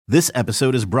This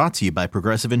episode is brought to you by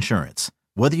Progressive Insurance.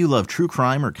 Whether you love true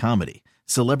crime or comedy,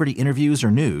 celebrity interviews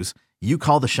or news, you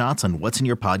call the shots on what's in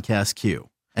your podcast queue.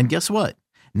 And guess what?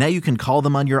 Now you can call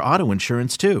them on your auto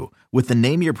insurance too with the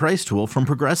Name Your Price tool from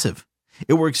Progressive.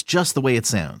 It works just the way it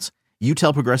sounds. You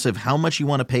tell Progressive how much you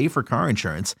want to pay for car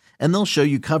insurance, and they'll show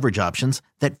you coverage options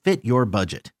that fit your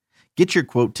budget. Get your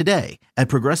quote today at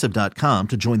Progressive.com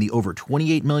to join the over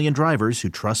 28 million drivers who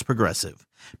trust Progressive.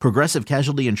 Progressive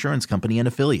Casualty Insurance Company and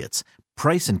Affiliates.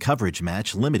 Price and coverage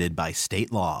match limited by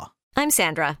state law. I'm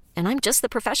Sandra, and I'm just the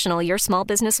professional your small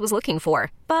business was looking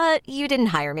for. But you didn't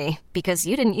hire me because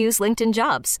you didn't use LinkedIn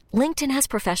Jobs. LinkedIn has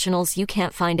professionals you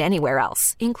can't find anywhere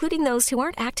else, including those who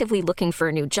aren't actively looking for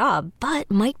a new job, but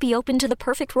might be open to the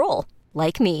perfect role,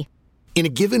 like me. In a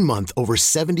given month, over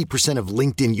 70% of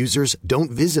LinkedIn users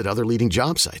don't visit other leading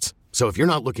job sites. So if you're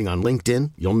not looking on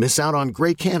LinkedIn, you'll miss out on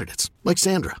great candidates like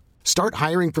Sandra. Start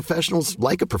hiring professionals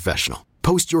like a professional.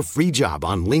 Post your free job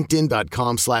on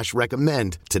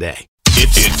linkedin.com/recommend today.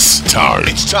 It's time.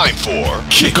 It's time for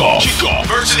Kickoff.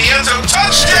 Versus the end zone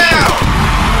touchdown.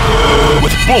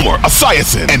 With Boomer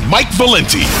Esiason and Mike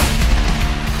Valenti.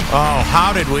 Oh,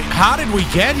 how did we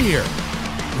get here?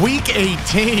 Week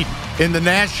 18 in the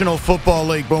National Football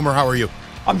League. Boomer, how are you?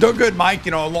 I'm doing good, Mike.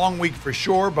 You know, a long week for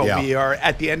sure, but Yeah. We are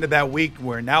at the end of that week.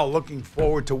 We're now looking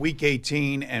forward to Week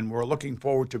 18, and we're looking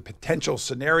forward to potential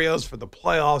scenarios for the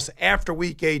playoffs after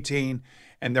Week 18.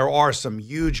 And there are some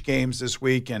huge games this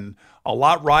week and a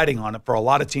lot riding on it for a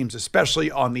lot of teams,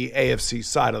 especially on the AFC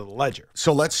side of the ledger.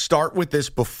 So let's start with this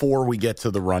before we get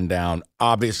to the rundown.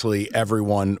 Obviously,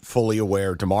 everyone fully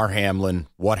aware, Damar Hamlin,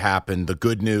 what happened, the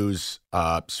good news,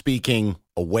 speaking,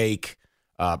 awake,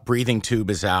 breathing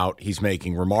tube is out. He's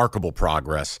making remarkable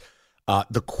progress.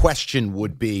 The question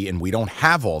would be, and we don't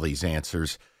have all these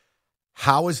answers,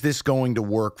 how is this going to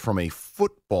work from a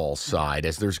football side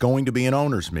as there's going to be an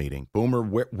owners meeting? Boomer,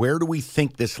 where do we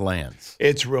think this lands?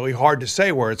 It's really hard to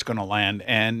say where it's going to land,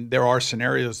 and there are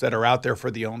scenarios that are out there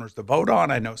for the owners to vote on.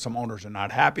 I know some owners are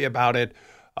not happy about it,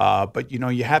 but, you know,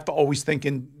 you have to always think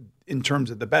in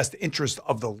terms of the best interest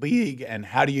of the league and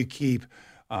how do you keep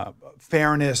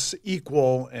fairness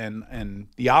equal and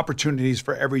the opportunities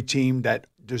for every team that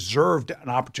deserved an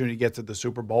opportunity to get to the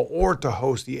Super Bowl or to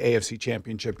host the AFC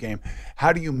Championship game.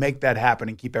 How do you make that happen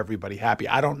and keep everybody happy?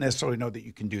 I don't necessarily know that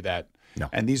you can do that. No.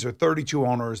 And these are 32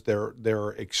 owners.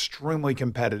 They're extremely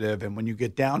competitive. And when you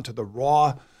get down to the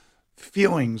raw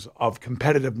feelings of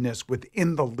competitiveness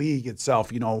within the league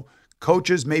itself, you know,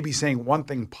 coaches may be saying one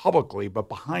thing publicly, but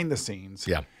behind the scenes,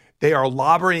 they are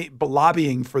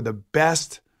lobbying for the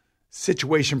best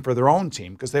situation for their own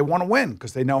team because they want to win,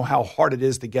 because they know how hard it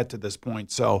is to get to this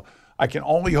point. So I can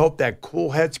only hope that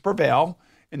cool heads prevail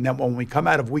and that when we come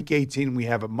out of Week 18, we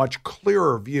have a much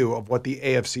clearer view of what the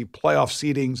AFC playoff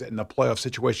seedings and the playoff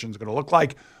situation is going to look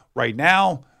like. Right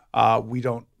now, we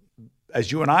don't, as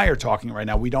you and I are talking right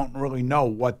now, we don't really know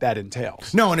what that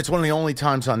entails. No, and it's one of the only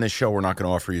times on this show we're not going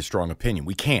to offer you a strong opinion.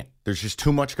 We can't. There's just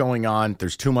too much going on.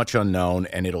 There's too much unknown,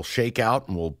 and it'll shake out,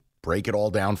 and we'll break it all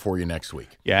down for you next week.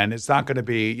 Yeah, and it's not going to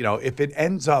be, you know, if it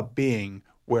ends up being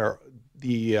where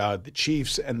the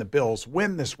Chiefs and the Bills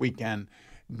win this weekend,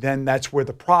 then that's where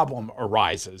the problem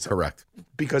arises. Correct.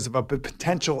 Because of a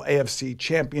potential AFC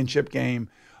championship game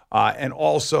and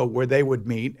also where they would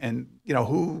meet and, you know,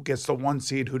 who gets the one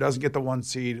seed, who doesn't get the one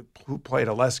seed, who played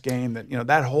a less game, that, you know,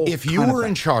 that whole If you were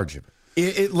in charge of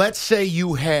it, let's say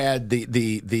you had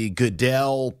the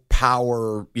Goodell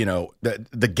power, you know,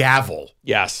 the gavel.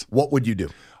 Yes. What would you do?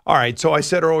 All right. So I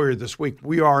said earlier this week,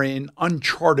 we are in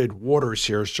uncharted waters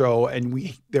here. So,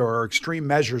 and there are extreme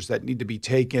measures that need to be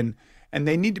taken, and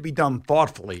they need to be done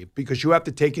thoughtfully because you have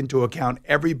to take into account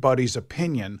everybody's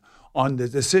opinion on the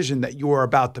decision that you are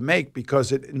about to make,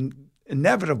 because it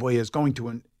inevitably is going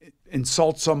to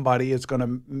insult somebody. It's going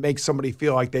to make somebody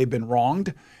feel like they've been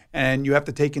wronged. And you have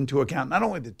to take into account not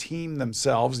only the team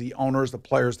themselves, the owners, the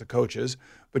players, the coaches,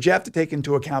 but you have to take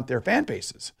into account their fan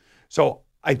bases. So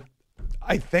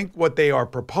I think what they are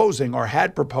proposing or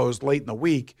had proposed late in the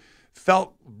week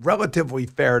felt relatively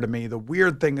fair to me. The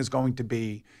weird thing is going to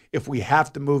be if we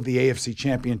have to move the AFC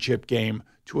Championship game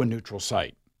to a neutral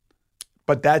site.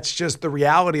 But that's just the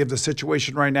reality of the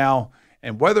situation right now.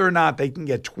 And whether or not they can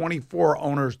get 24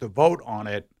 owners to vote on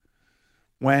it,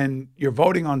 when you're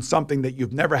voting on something that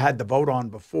you've never had to vote on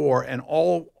before, and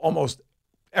almost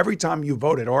every time you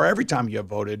voted or every time you have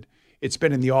voted, it's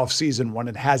been in the off season when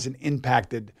it hasn't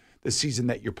impacted the season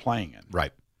that you're playing in.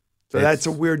 Right. So that's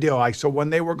a weird deal. So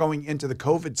when they were going into the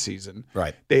COVID season,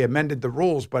 right, they amended the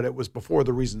rules, but it was before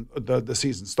the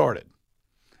season started.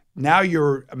 Now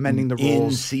you're amending the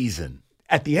rules in season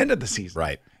at the end of the season.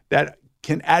 Right. That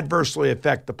can adversely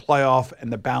affect the playoff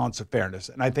and the balance of fairness.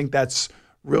 And I think that's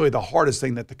really the hardest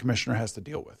thing that the commissioner has to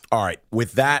deal with. All right.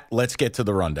 With that, let's get to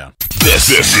the rundown. This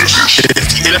is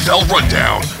the NFL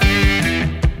Rundown.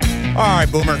 All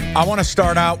right, Boomer. I want to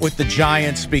start out with the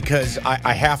Giants because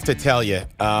I have to tell you,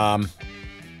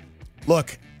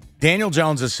 look, Daniel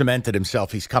Jones has cemented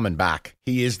himself. He's coming back.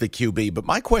 He is the QB. But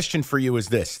my question for you is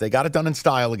this. They got it done in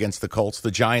style against the Colts. The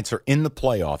Giants are in the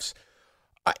playoffs.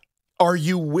 Are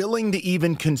you willing to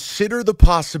even consider the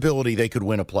possibility they could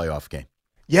win a playoff game?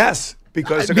 Yes,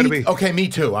 because they're going to be... Okay, me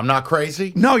too. I'm not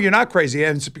crazy. No, you're not crazy,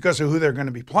 and it's because of who they're going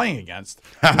to be playing against.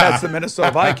 And that's the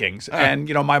Minnesota Vikings. And,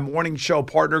 my morning show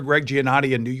partner, Greg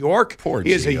Giannotti in New York,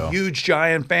 he is a huge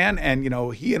Giant fan, and,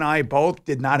 he and I both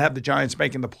did not have the Giants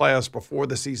making the playoffs before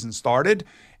the season started.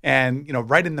 And,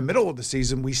 right in the middle of the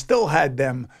season, we still had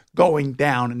them going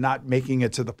down and not making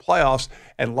it to the playoffs.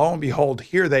 And lo and behold,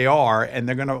 here they are, and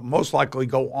they're going to most likely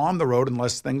go on the road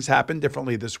unless things happen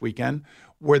differently this weekend,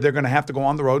 where they're going to have to go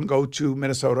on the road and go to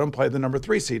Minnesota and play the number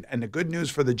 3 seed. And the good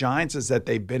news for the Giants is that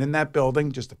they've been in that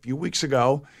building just a few weeks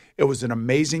ago. It was an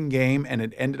amazing game, and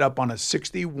it ended up on a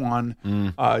 61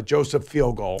 Joseph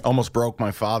field goal. Almost broke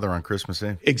my father on Christmas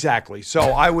Eve. Exactly. So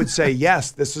I would say,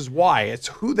 yes, this is why. It's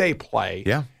who they play.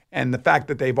 Yeah. And the fact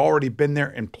that they've already been there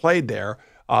and played there,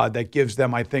 that gives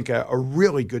them, I think, a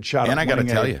really good shot. And I got to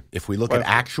tell you, if we look at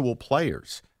actual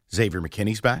players, Xavier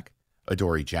McKinney's back.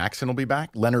 Adoree Jackson will be back.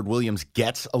 Leonard Williams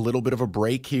gets a little bit of a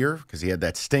break here because he had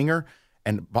that stinger.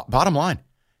 And bottom line,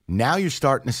 now you're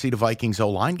starting to see the Vikings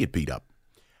O-line get beat up.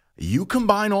 You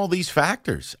combine all these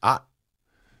factors. I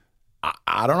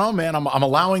don't know, man. I'm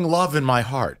allowing love in my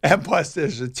heart. And plus,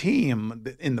 there's a team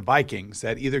in the Vikings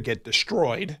that either get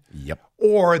destroyed Yep.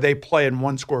 or they play in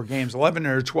one-score games. 11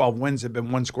 or 12 wins have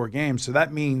been one-score games. So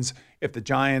that means if the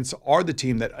Giants are the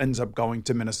team that ends up going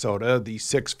to Minnesota, the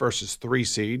 6 versus 3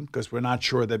 seed, because we're not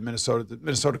sure that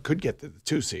Minnesota could get to the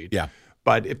 2 seed. Yeah.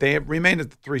 But if they remain at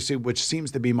the 3 seed, which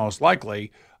seems to be most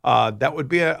likely, that would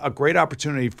be a great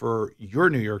opportunity for your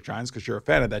New York Giants, because you're a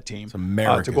fan of that team,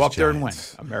 to go up there and win.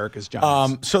 America's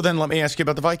Giants. So then let me ask you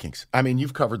about the Vikings. I mean,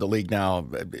 you've covered the league now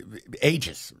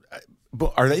ages.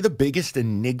 But are they the biggest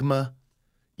enigma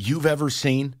you've ever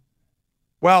seen?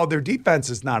 Well, their defense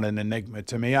is not an enigma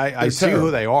to me. I see who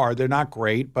they are. They're not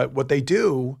great, but what they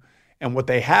do and what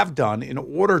they have done in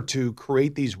order to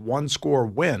create these one-score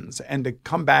wins and to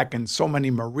come back in so many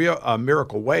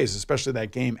miracle ways, especially that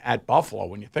game at Buffalo,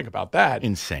 when you think about that.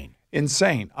 Insane.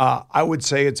 I would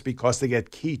say it's because they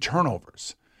get key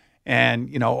turnovers.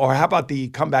 And, or how about the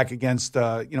comeback against,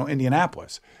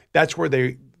 Indianapolis? That's where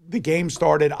the game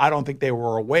started. I don't think they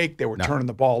were awake. They were turning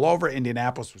the ball over.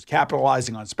 Indianapolis was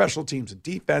capitalizing on special teams and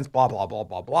defense, blah, blah, blah,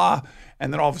 blah, blah.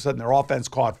 And then all of a sudden their offense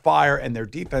caught fire and their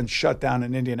defense shut down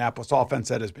an Indianapolis offense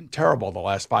that has been terrible the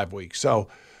last 5 weeks. So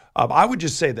I would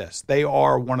just say this. They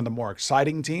are one of the more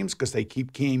exciting teams because they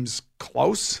keep teams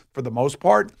close for the most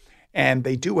part. And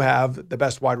they do have the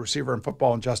best wide receiver in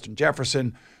football in Justin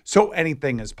Jefferson. So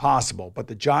anything is possible. But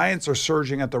the Giants are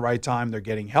surging at the right time. They're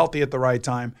getting healthy at the right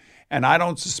time. And I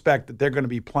don't suspect that they're going to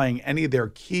be playing any of their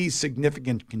key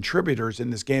significant contributors in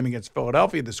this game against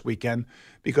Philadelphia this weekend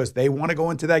because they want to go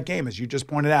into that game, as you just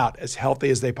pointed out, as healthy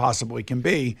as they possibly can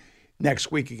be next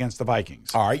week against the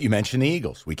Vikings. All right, you mentioned the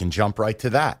Eagles. We can jump right to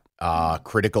that.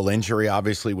 Critical injury,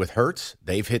 obviously, with Hurts.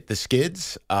 They've hit the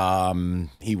skids.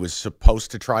 He was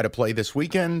supposed to try to play this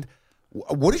weekend.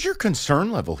 What is your concern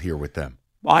level here with them?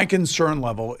 My concern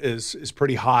level is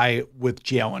pretty high with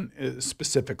Jalen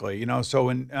specifically. So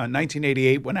in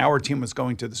 1988, when our team was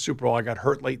going to the Super Bowl, I got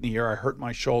hurt late in the year. I hurt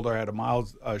my shoulder. I had a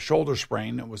mild shoulder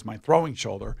sprain. It was my throwing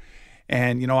shoulder.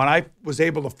 And, and I was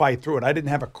able to fight through it. I didn't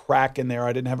have a crack in there.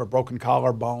 I didn't have a broken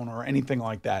collarbone or anything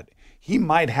like that. He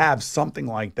might have something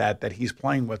like that he's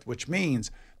playing with, which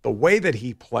means the way that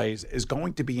he plays is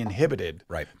going to be inhibited.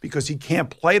 Right. Because he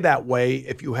can't play that way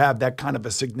if you have that kind of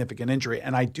a significant injury.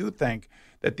 And I do think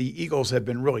that the Eagles have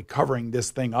been really covering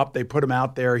this thing up. They put him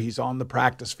out there. He's on the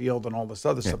practice field and all this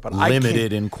other stuff. But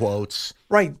limited in quotes.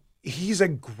 Right. He's a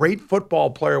great football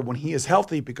player when he is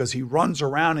healthy because he runs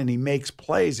around and he makes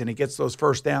plays and he gets those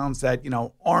first downs that,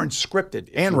 aren't scripted.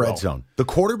 And red zone. The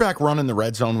quarterback run in the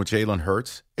red zone with Jalen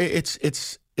Hurts,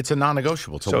 it's a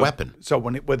non-negotiable. It's a weapon. So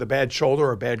with a bad shoulder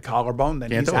or a bad collarbone,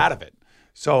 then he's out of it.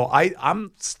 So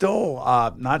I'm still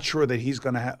not sure that he's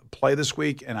going to play this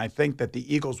week, and I think that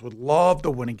the Eagles would love to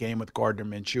win a game with Gardner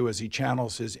Minshew as he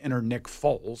channels his inner Nick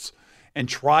Foles and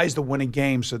tries to win a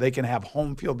game so they can have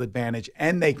home field advantage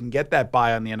and they can get that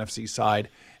bye on the NFC side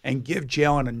and give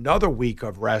Jalen another week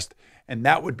of rest, and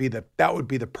that would be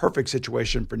the perfect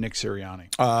situation for Nick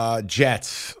Sirianni.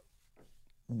 Jets.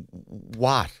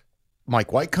 What?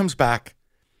 Mike White comes back.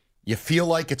 You feel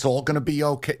like it's all going to be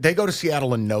okay. They go to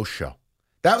Seattle and no show.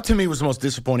 That, to me, was the most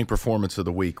disappointing performance of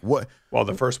the week. Well,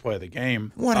 the first play of the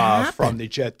game happened? From the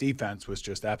Jet defense was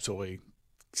just absolutely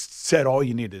said all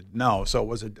you needed to know. So it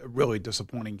was a really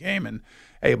disappointing game. And,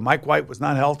 hey, Mike White was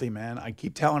not healthy, man. I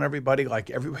keep telling everybody,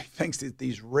 everybody thinks that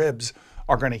these ribs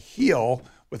are going to heal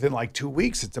within 2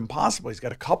 weeks. It's impossible. He's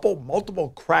got multiple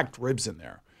cracked ribs in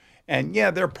there. And,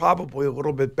 yeah, they're probably a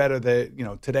little bit better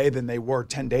today than they were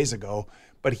 10 days ago.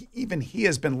 But even he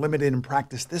has been limited in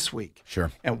practice this week.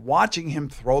 Sure. And watching him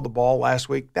throw the ball last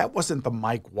week, that wasn't the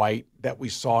Mike White that we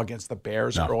saw against the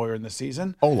Bears earlier in the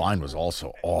season. O-line was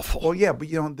also awful. Well, yeah, but,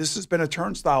 this has been a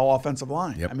turnstile offensive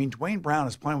line. Yep. I mean, Dwayne Brown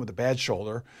is playing with a bad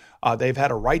shoulder. They've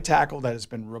had a right tackle that has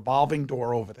been revolving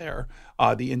door over there.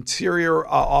 The interior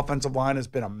offensive line has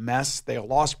been a mess. They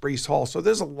lost Breece Hall. So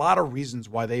there's a lot of reasons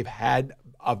why they've had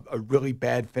a really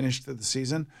bad finish to the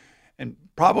season. And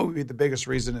probably the biggest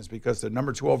reason is because the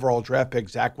number 2 overall draft pick,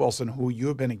 Zach Wilson, who you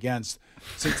have been against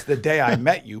since the day I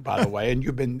met you, by the way, and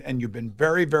you've been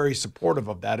very, very supportive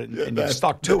of that, and you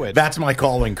stuck to it. That's my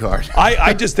calling card.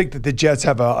 I just think that the Jets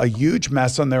have a huge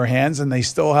mess on their hands, and they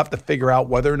still have to figure out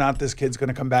whether or not this kid's going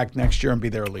to come back next year and be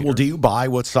their leader. Well, do you buy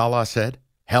what Salah said?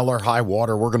 Hell or high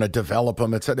water, we're going to develop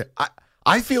him, etc.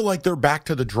 I feel like they're back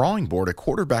to the drawing board at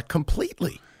quarterback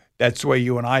completely. That's the way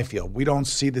you and I feel. We don't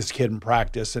see this kid in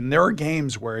practice. And there are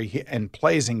games and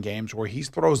plays in games where he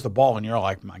throws the ball and you're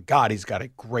like, my God, he's got a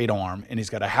great arm and he's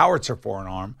got a howitzer for an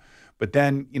arm. But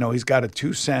then, he's got a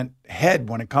 2-cent head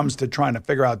when it comes to trying to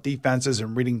figure out defenses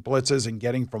and reading blitzes and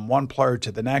getting from one player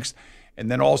to the next.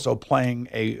 And then also playing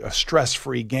a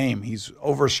stress-free game. He's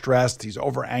overstressed. He's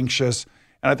over-anxious.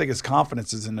 And I think his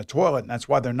confidence is in the toilet. And that's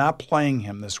why they're not playing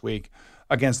him this week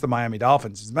against the Miami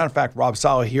Dolphins. As a matter of fact, Rob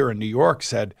Saleh here in New York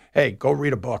said, hey, go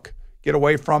read a book, get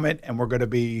away from it, and we're going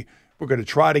to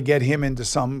try to get him into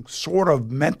some sort of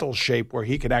mental shape where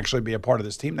he can actually be a part of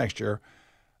this team next year.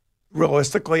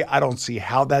 Realistically, I don't see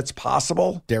how that's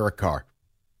possible. Derek Carr.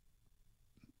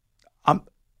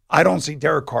 I don't see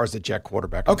Derek Carr as the Jet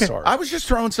quarterback. I'm sorry. I was just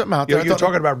throwing something out there. You're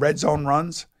talking about red zone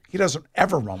runs? He doesn't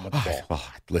ever run with the ball. Well,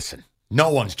 listen. No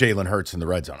one's Jalen Hurts in the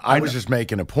red zone. I was just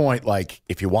making a point,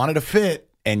 if you wanted to fit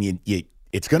and you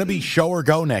it's going to be show or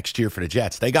go next year for the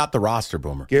Jets. They got the roster,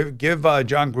 Boomer. Give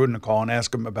John Gruden a call and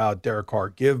ask him about Derek Carr.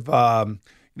 Give Josh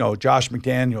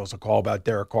McDaniels a call about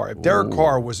Derek Carr. If Derek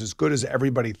Carr was as good as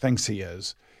everybody thinks he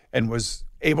is and was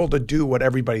able to do what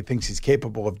everybody thinks he's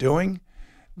capable of doing,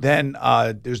 then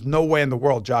there's no way in the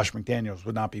world Josh McDaniels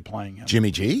would not be playing him.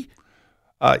 Jimmy G?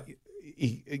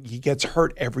 He gets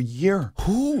hurt every year.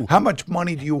 Who? How much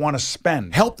money do you want to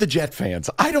spend? Help the Jet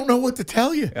fans. I don't know what to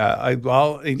tell you.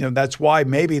 That's why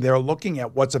maybe they're looking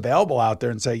at what's available out there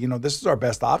and say, this is our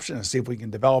best option to see if we can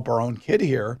develop our own kid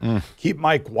here, keep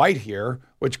Mike White here,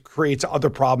 which creates other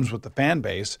problems with the fan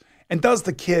base. And does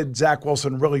the kid, Zach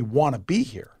Wilson, really want to be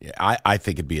here? Yeah, I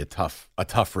think it'd be a tough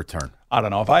return. I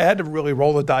don't know. If I had to really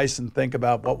roll the dice and think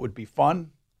about what would be fun,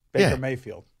 Baker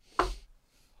Mayfield.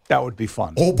 That would be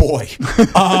fun. Oh, boy.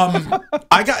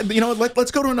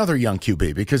 Let's go to another young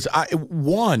QB because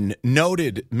one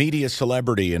noted media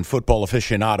celebrity and football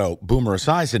aficionado, Boomer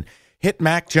Esiason, hit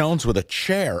Mac Jones with a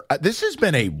chair. This has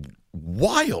been a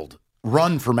wild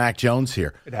run for Mac Jones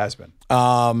here. It has been.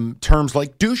 Terms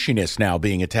like douchiness now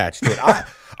being attached to it.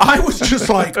 I was just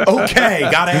like, okay,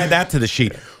 got to add that to the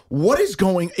sheet.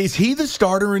 Is he the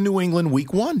starter in New England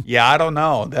week 1? Yeah, I don't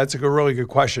know. That's a really good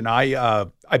question.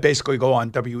 I basically go on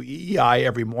WEEI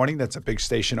every morning. That's a big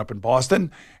station up in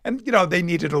Boston. And, they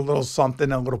needed a little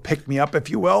something, a little pick-me-up, if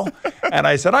you will. And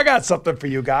I said, I got something for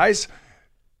you guys.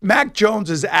 Mac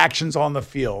Jones's actions on the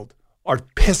field are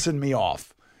pissing me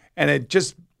off. And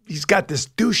he's got this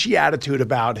douchey attitude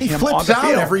about him on the field. He flips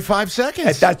out every 5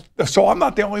 seconds. So I'm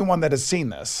not the only one that has seen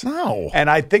this. No. And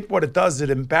I think what it does, it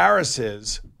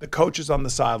embarrasses the coaches on the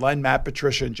sideline, Matt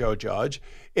Patricia and Joe Judge.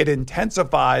 It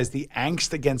intensifies the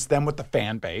angst against them with the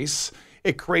fan base.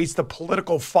 It creates the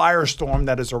political firestorm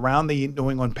that is around the New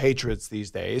England Patriots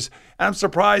these days. And I'm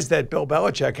surprised that Bill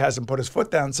Belichick hasn't put his foot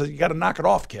down and said, you got to knock it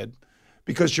off, kid,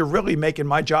 because you're really making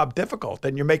my job difficult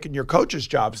and you're making your coach's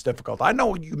jobs difficult. I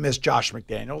know you miss Josh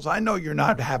McDaniels. I know you're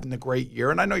not having the great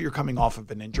year, and I know you're coming off of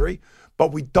an injury,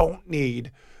 but we don't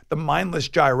need the mindless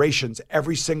gyrations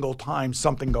every single time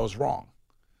something goes wrong,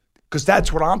 because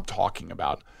that's what I'm talking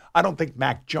about. I don't think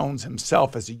Mac Jones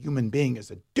himself as a human being is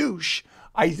a douche.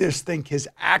 I just think his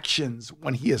actions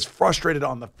when he is frustrated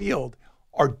on the field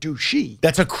are douchey.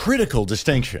 That's a critical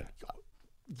distinction.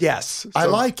 Yes. I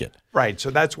like it. Right. So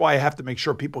that's why I have to make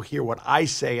sure people hear what I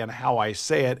say and how I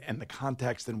say it and the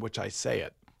context in which I say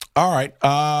it. All right.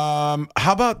 How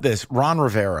about this? Ron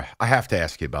Rivera. I have to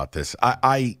ask you about this.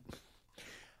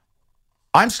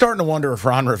 I'm starting to wonder if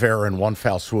Ron Rivera in one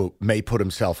foul swoop may put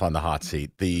himself on the hot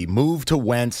seat. The move to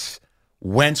Wentz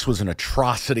was an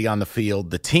atrocity on the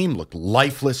field. The team looked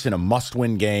lifeless in a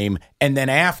must-win game. And then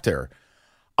after,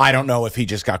 I don't know if he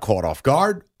just got caught off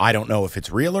guard. I don't know if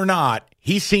it's real or not.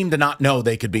 He seemed to not know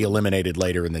they could be eliminated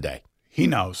later in the day. He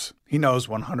knows. He knows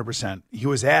 100%. He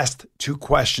was asked two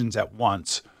questions at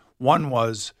once. One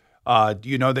was, do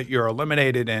you know that you're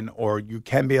eliminated or you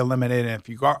can be eliminated? And if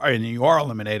you are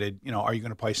eliminated, are you going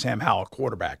to play Sam Howell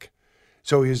quarterback?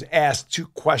 So he was asked two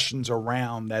questions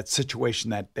around that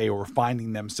situation that they were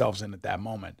finding themselves in at that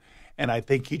moment. And I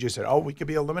think he just said, we could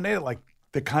be eliminated, like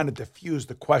to kind of diffuse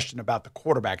the question about the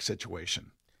quarterback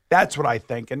situation. That's what I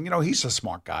think. And, he's a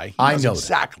smart guy. He knows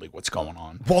exactly what's going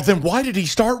on. Well, then why did he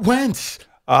start Wentz?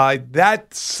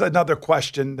 That's another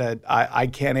question that I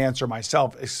can't answer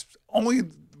myself. It's only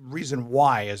reason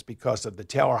why is because of the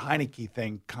Taylor Heineke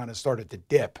thing kind of started to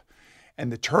dip.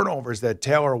 And the turnovers that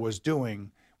Taylor was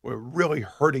doing were really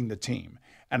hurting the team.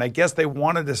 And I guess they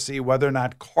wanted to see whether or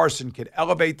not Carson could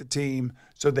elevate the team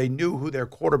so they knew who their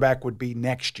quarterback would be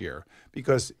next year.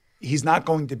 Because he's not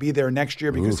going to be there next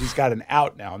year because he's got an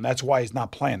out now, and that's why he's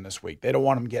not playing this week. They don't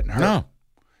want him getting hurt. No.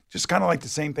 Just kind of like the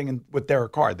same thing with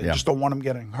Derek Carr. They just don't want him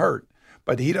getting hurt.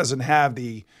 But he doesn't have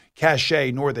the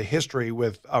cachet nor the history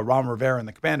with Ron Rivera and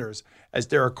the Commanders as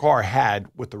Derek Carr had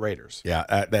with the Raiders. Yeah,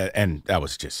 that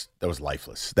was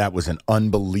lifeless. That was an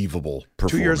unbelievable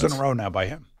performance. 2 years in a row now by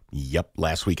him. Yep,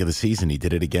 last week of the season. He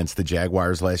did it against the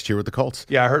Jaguars last year with the Colts.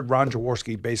 Yeah, I heard Ron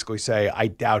Jaworski basically say, I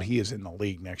doubt he is in the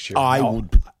league next year.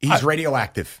 He's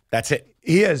radioactive. That's it.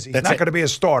 He is. He's not going to be a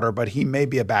starter, but he may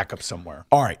be a backup somewhere.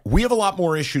 All right, we have a lot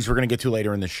more issues we're going to get to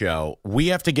later in the show. We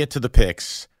have to get to the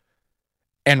picks,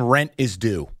 and rent is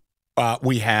due.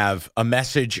 We have a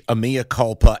message, a mea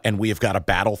culpa, and we have got to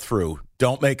battle through.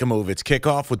 Don't make a move. It's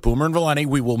kickoff with Boomer and Valenti.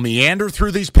 We will meander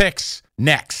through these picks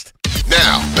next.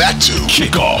 Now, back to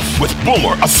Kickoff with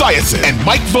Boomer Esiason and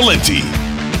Mike Valenti.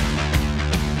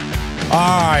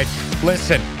 All right,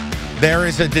 listen, there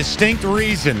is a distinct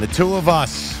reason the two of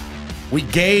us, we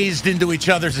gazed into each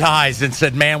other's eyes and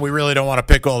said, man, we really don't want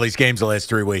to pick all these games the last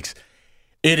 3 weeks.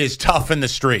 It is tough in the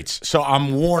streets. So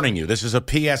I'm warning you, this is a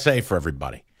PSA for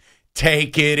everybody.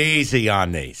 Take it easy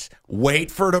on these.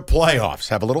 Wait for the playoffs.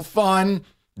 Have a little fun.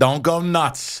 Don't go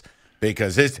nuts.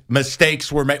 Because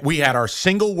mistakes were made. We had our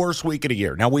single worst week of the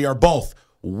year. Now, we are both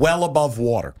well above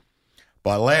water.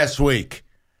 But last week,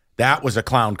 that was a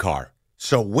clown car.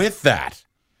 So with that,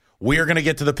 we are going to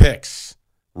get to the picks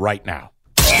right now.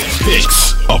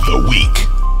 Picks of the week.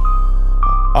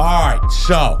 All right,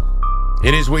 so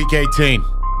it is week 18.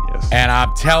 Yes. And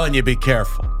I'm telling you, be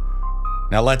careful.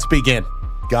 Now, let's begin.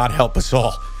 God help us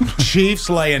all. Chiefs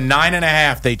laying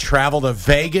 9.5. They travel to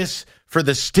Vegas for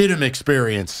the Stidham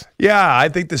experience. Yeah, I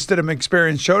think the Stidham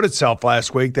experience showed itself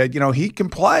last week that, he can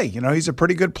play. He's a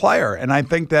pretty good player. And I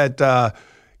think that,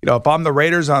 if I'm the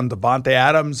Raiders on Devontae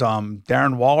Adams,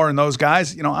 Darren Waller and those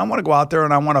guys, I want to go out there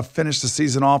and I want to finish the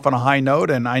season off on a high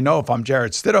note. And I know if I'm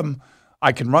Jarrett Stidham,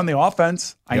 I can run the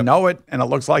offense. I know it, and it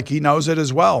looks like he knows it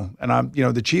as well. And,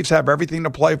 the Chiefs have everything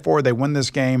to play for. They win this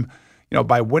game.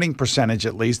 By winning percentage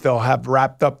at least, they'll have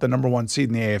wrapped up the number one seed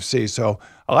in the AFC. So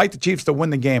I like the Chiefs to win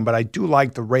the game, but I do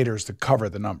like the Raiders to cover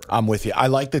the number. I'm with you. I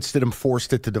like that Stidham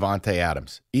forced it to Devontae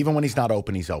Adams. Even when he's not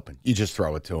open, he's open. You just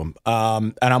throw it to him.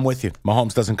 And I'm with you.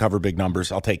 Mahomes doesn't cover big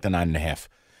numbers. I'll take the 9.5.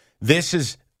 This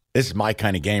is my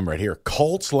kind of game right here.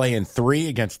 Colts laying 3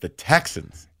 against the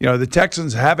Texans. The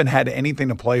Texans haven't had anything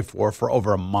to play for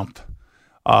over a month.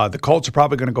 The Colts are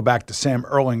probably going to go back to Sam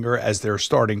Ehlinger as their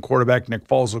starting quarterback. Nick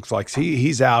Foles looks like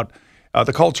he's out.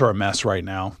 The Colts are a mess right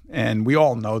now, and we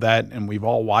all know that, and we've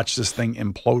all watched this thing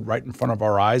implode right in front of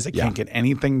our eyes. They can't get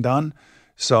anything done.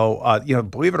 So,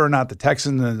 believe it or not, the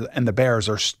Texans and the Bears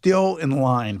are still in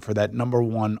line for that number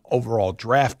 1 overall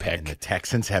draft pick. And the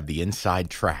Texans have the inside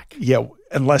track. Yeah,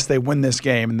 unless they win this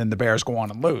game, and then the Bears go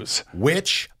on and lose.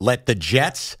 Which, let the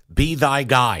Jets be thy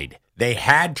guide. They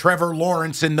had Trevor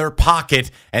Lawrence in their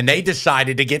pocket, and they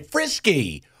decided to get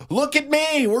frisky. Look at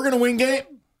me. We're going to win game.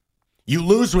 You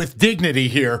lose with dignity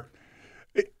here.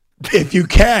 If you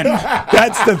can.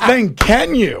 That's the thing.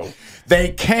 Can you?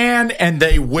 They can, and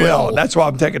they will. That's why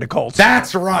I'm taking the Colts.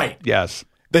 That's right. Yes.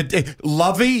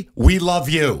 Lovey, we love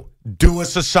you. Do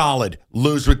us a solid.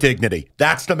 Lose with dignity.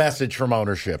 That's the message from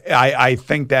ownership. I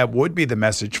think that would be the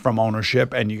message from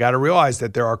ownership, and you got to realize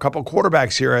that there are a couple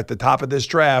quarterbacks here at the top of this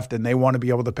draft, and they want to be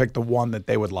able to pick the one that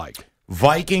they would like.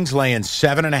 Vikings laying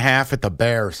 7.5 at the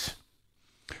Bears.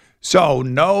 So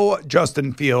no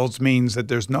Justin Fields means that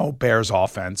there's no Bears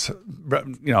offense.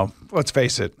 Let's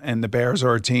face it. And the Bears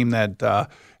are a team that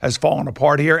has fallen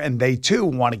apart here, and they too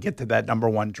want to get to that number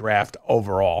 1 draft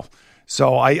overall.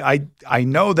 So I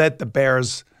know that the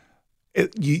Bears.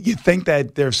 You think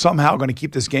that they're somehow going to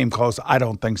keep this game close? I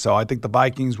don't think so. I think the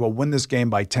Vikings will win this game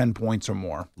by 10 points or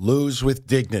more. Lose with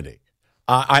dignity.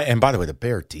 And by the way, the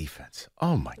Bear defense.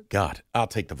 Oh my God, I'll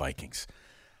take the Vikings.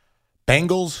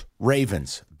 Bengals,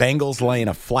 Ravens. Bengals laying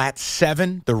a flat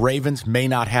 7. The Ravens may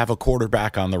not have a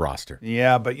quarterback on the roster.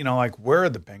 Yeah, but, where are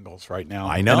the Bengals right now?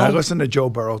 I know. And I listened to Joe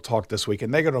Burrow talk this week,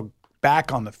 and they're going to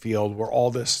back on the field where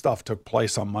all this stuff took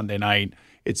place on Monday night.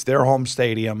 It's their home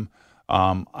stadium.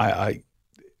 I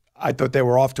thought they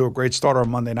were off to a great start on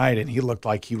Monday night, and he looked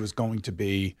like he was going to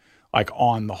be,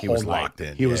 on the whole night.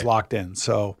 He was locked in.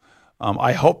 So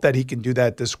I hope that he can do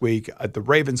that this week. The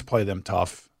Ravens play them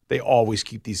tough. They always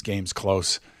keep these games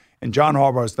close. And John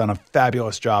Harbaugh has done a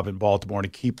fabulous job in Baltimore to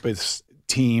keep his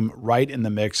team right in the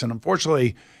mix. And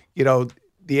unfortunately, the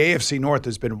AFC North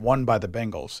has been won by the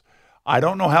Bengals. I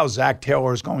don't know how Zach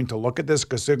Taylor is going to look at this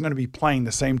because they're going to be playing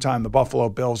the same time the Buffalo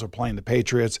Bills are playing the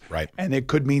Patriots. Right. And it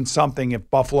could mean something if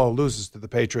Buffalo loses to the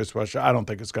Patriots, which I don't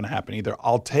think it's going to happen either.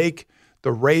 I'll take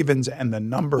the Ravens and the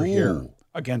number here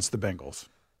against the Bengals.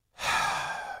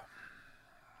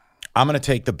 I'm going to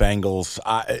take the Bengals.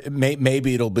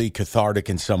 Maybe it'll be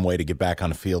cathartic in some way to get back on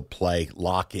the field, play,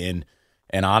 lock in.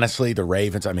 And honestly, the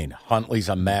Ravens, Huntley's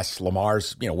a mess.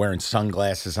 Lamar's, wearing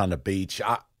sunglasses on the beach.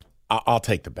 I'll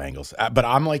take the Bengals. But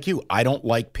I'm like you. I don't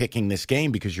like picking this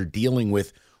game because you're dealing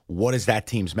with what is that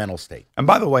team's mental state. And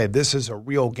by the way, this is a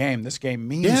real game. This game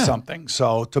means something.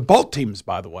 So to both teams,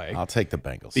 by the way. I'll take the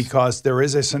Bengals. Because there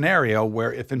is a scenario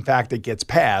where if, in fact, it gets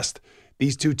passed,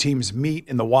 these two teams meet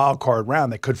in the wild card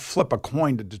round. They could flip a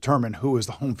coin to determine who is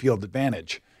the home field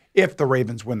advantage if the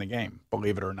Ravens win the game,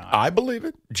 believe it or not. I believe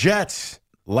it. Jets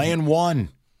laying 1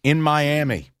 in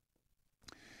Miami.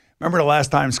 Remember the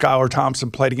last time Skylar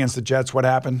Thompson played against the Jets? What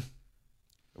happened?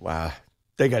 Wow.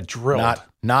 They got drilled.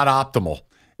 Not optimal.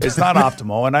 It's not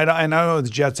optimal. And I know the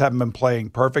Jets haven't been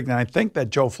playing perfect. And I think that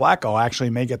Joe Flacco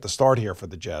actually may get the start here for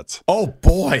the Jets. Oh,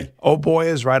 boy. Oh, boy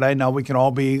is right. I know we can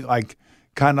all be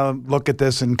kind of look at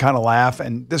this and kind of laugh.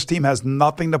 And this team has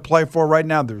nothing to play for right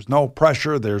now. There's no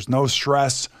pressure. There's no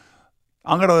stress.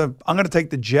 I'm gonna take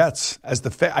the Jets as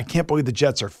I can't believe the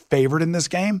Jets are favored in this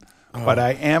game, but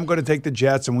I am going to take the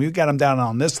Jets, and we got them down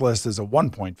on this list as a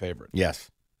 1-point favorite.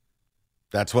 Yes,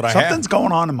 that's what Something's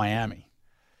going on in Miami.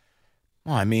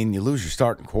 Well, you lose your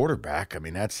starting quarterback. And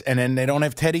then they don't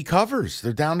have Teddy Covers.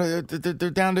 They're down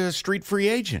to a street free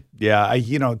agent. Yeah,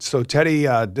 so Teddy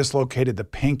dislocated the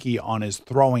pinky on his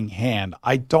throwing hand.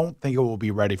 I don't think it will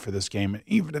be ready for this game.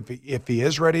 Even if he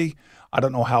is ready, I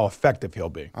don't know how effective he'll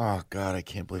be. Oh God, I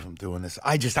can't believe I'm doing this.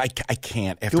 I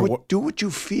can't. Do what you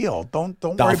feel. Don't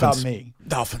worry about me.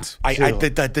 Dolphins.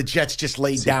 The Jets just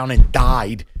laid down and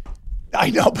died. I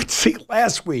know, but see,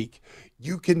 last week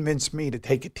you convinced me to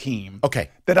take a team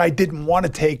that I didn't want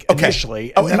to take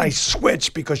initially, and then I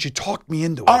switched because you talked me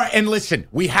into it. All right, and listen,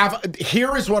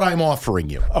 here is what I'm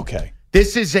offering you. Okay.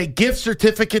 This is a gift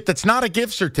certificate that's not a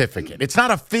gift certificate. It's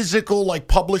not a physical,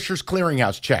 Publishers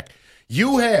Clearinghouse check.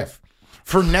 You have,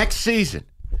 for next season,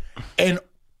 and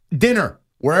dinner,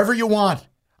 wherever you want.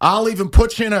 I'll even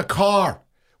put you in a car,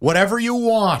 whatever you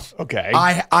want. Okay.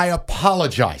 I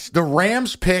apologize. The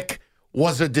Rams pick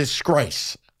was a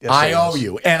disgrace. Yes, I owe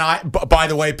you. And by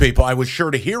the way, people, I was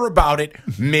sure to hear about it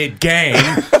mid-game.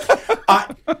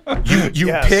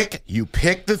 You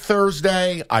pick the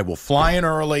Thursday. I will fly in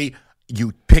early.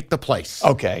 You pick the place.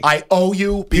 Okay. I owe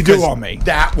you because you do owe me.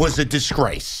 That was a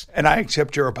disgrace. And I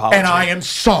accept your apology. And I am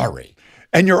sorry.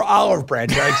 And your olive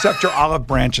branch. I accept your olive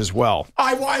branch as well.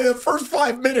 The first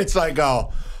 5 minutes I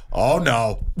go, oh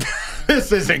no,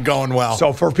 this isn't going well.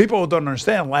 So for people who don't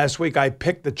understand, last week I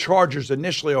picked the Chargers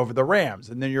initially over the Rams.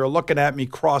 And then you're looking at me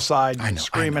cross-eyed and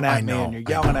screaming at me and you're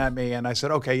yelling at me. And I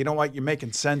said, okay, you know what? You're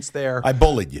making sense there. I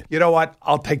bullied you. You know what?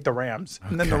 I'll take the Rams.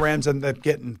 And then the Rams ended up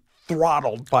getting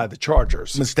throttled by the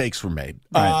Chargers. Mistakes were made.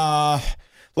 Right.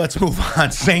 Let's move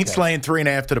on. Saints laying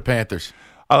 3.5 to the Panthers.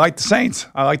 I like the Saints.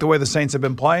 I like the way the Saints have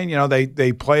been playing.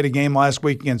 They played a game last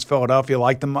week against Philadelphia. I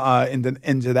like them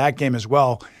into that game as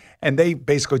well. And they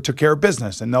basically took care of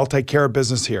business, and they'll take care of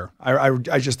business here.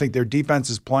 I just think their defense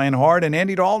is playing hard, and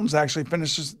Andy Dalton's actually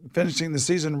finishing the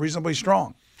season reasonably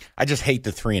strong. I just hate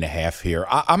the 3.5 here.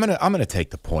 I'm gonna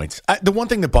take the points. The one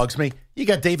thing that bugs me, you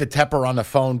got David Tepper on the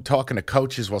phone talking to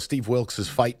coaches while Steve Wilkes is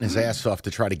fighting his ass off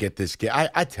to try to get this game.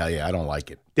 I tell you, I don't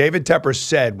like it. David Tepper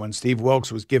said when Steve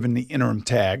Wilkes was given the interim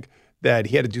tag that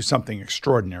he had to do something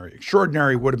extraordinary.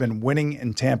 Extraordinary would have been winning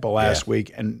in Tampa last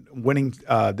week and winning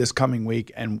this coming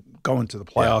week and going to the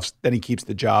playoffs. Then he keeps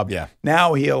the job. Yeah.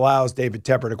 Now he allows David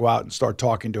Tepper to go out and start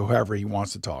talking to whoever he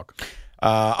wants to talk.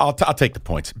 I'll take the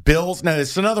points. Bills. Now,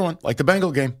 it's another one, like the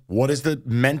Bengal game. What is the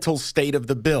mental state of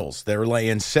the Bills? They're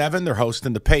laying 7. They're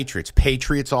hosting the Patriots.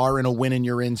 Patriots are in a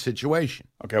win-and-you're-in situation.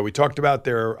 Okay, we talked about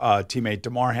their teammate,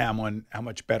 Damar Hamlin, how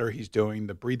much better he's doing.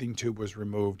 The breathing tube was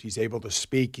removed. He's able to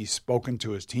speak. He's spoken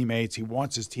to his teammates. He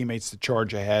wants his teammates to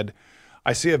charge ahead.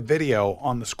 I see a video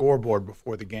on the scoreboard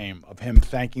before the game of him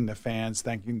thanking the fans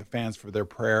for their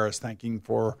prayers, thanking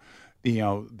for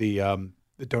the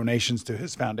donations to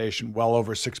his foundation, well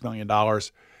over $6 million.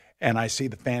 And I see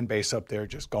the fan base up there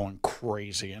just going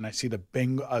crazy. And I see the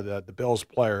Bills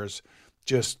players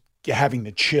just having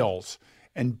the chills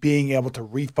and being able to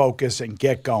refocus and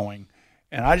get going.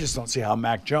 And I just don't see how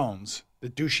Mac Jones, the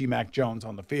douchey Mac Jones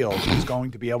on the field, is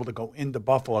going to be able to go into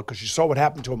Buffalo, because you saw what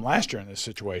happened to him last year in this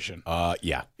situation.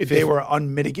 Yeah. They were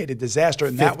unmitigated disaster.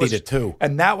 And 50-2.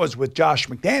 And that was with Josh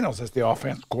McDaniels as the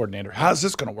offensive coordinator. How's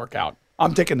this going to work out?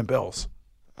 I'm taking the Bills.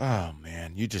 Oh,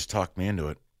 man, you just talked me into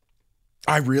it.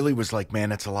 I really was like, man,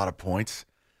 that's a lot of points.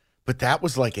 But that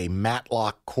was like a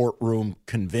Matlock courtroom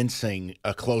convincing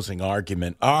a closing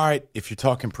argument. All right, if you're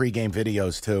talking pregame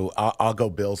videos too, I'll go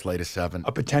Bills late 7.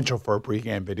 A potential for a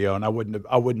pregame video, and I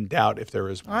wouldn't doubt if there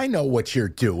is one. I know what you're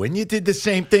doing. You did the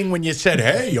same thing when you said,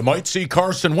 hey, you might see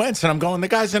Carson Wentz. And I'm going, the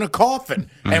guy's in a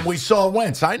coffin. And we saw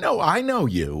Wentz. I know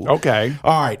you. Okay.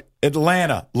 All right,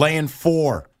 Atlanta laying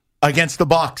 4 against the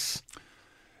Bucs.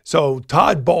 So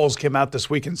Todd Bowles came out this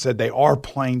week and said they are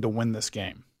playing to win this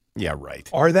game. Yeah, right.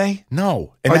 Are they?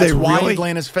 No. And Are that's they why really?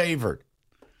 Atlanta's favored.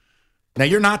 Now,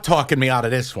 you're not talking me out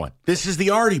of this one. This is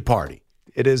the Artie party.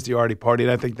 It is the Artie party,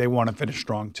 and I think they want to finish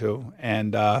strong, too.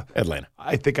 And Atlanta.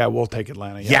 I think I will take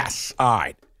Atlanta. Yeah. Yes. All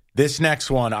right. This next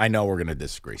one, I know we're going to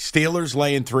disagree. Steelers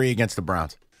laying 3 against the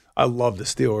Browns. I love the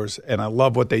Steelers, and I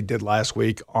love what they did last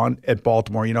week at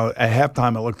Baltimore. You know, at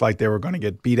halftime, it looked like they were going to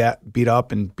get beat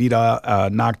up and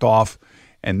knocked off,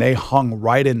 and they hung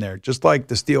right in there, just like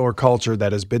the Steeler culture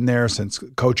that has been there since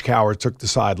Coach Cowher took the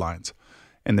sidelines.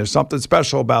 And there's something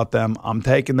special about them. I'm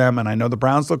taking them, and I know the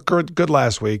Browns looked good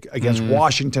last week against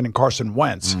Washington and Carson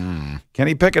Wentz.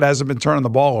 Kenny Pickett hasn't been turning the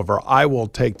ball over. I will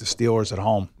take the Steelers at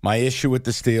home. My issue with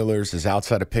the Steelers is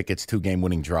outside of Pickett's 2-game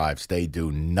winning drives, they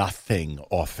do nothing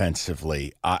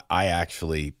offensively.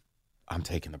 I'm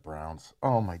taking the Browns.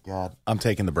 Oh, my God. I'm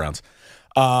taking the Browns.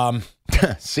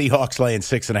 Seahawks laying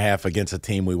 6.5 against a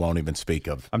team we won't even speak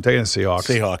of. I'm taking the Seahawks.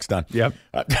 Seahawks done. Yep.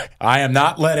 I am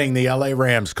not letting the LA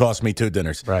Rams cost me 2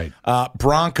 dinners. Right.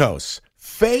 Broncos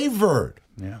favored.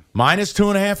 Yeah. Minus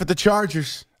 2.5 at the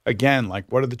Chargers. Again, like,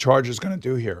 what are the Chargers going to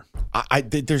do here?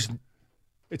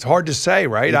 It's hard to say,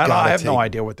 right? I have no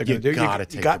idea what they're going to do. You got to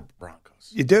take the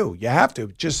Broncos. You do. You have to,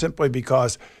 just simply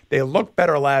because they looked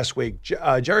better last week.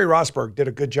 Jerry Rosberg did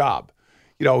a good job.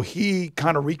 You know, he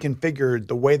kind of reconfigured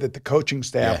the way that the coaching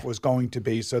staff was going to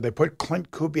be. So they put Clint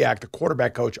Kubiak, the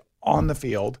quarterback coach, on the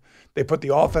field. They put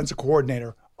the offensive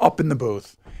coordinator up in the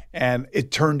booth. And it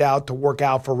turned out to work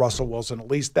out for Russell Wilson. At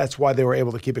least that's why they were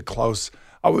able to keep it close.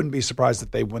 I wouldn't be surprised if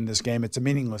they win this game. It's a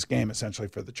meaningless game, essentially,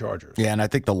 for the Chargers. Yeah, and I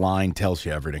think the line tells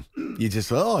you everything. You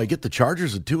just, I get the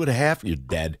Chargers at 2.5, you're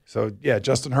dead. So, yeah,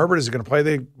 Justin Herbert is going to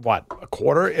play a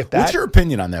quarter, if that? What's your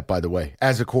opinion on that, by the way,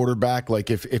 as a quarterback?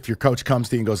 Like, if your coach comes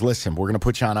to you and goes, listen, we're going to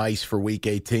put you on ice for week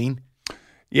 18?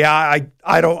 Yeah,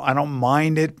 I don't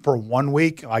mind it for 1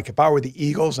 week. Like if I were the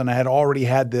Eagles and I had already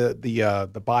had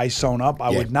the bye sewn up, I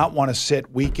would not want to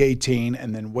sit week 18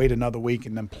 and then wait another week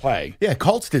and then play. Yeah,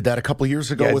 Colts did that a couple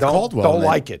years ago with Caldwell. Don't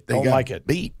like it. Don't like it.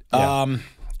 Beat. Yeah.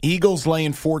 Eagles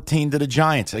laying 14 to the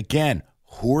Giants. Again,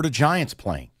 who are the Giants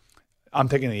playing? I'm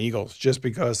taking the Eagles just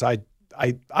because I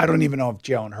don't even know if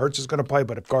Jalen Hurts is going to play,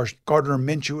 but if Gardner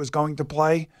Minshew is going to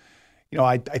play. You know,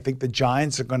 I think the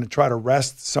Giants are going to try to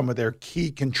rest some of their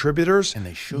key contributors. And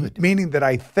they should. Meaning that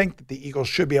I think that the Eagles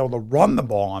should be able to run the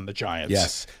ball on the Giants.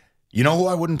 Yes. You know who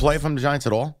I wouldn't play if I'm the Giants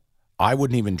at all? I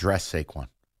wouldn't even dress Saquon.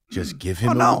 Just give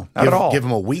him not at all. Give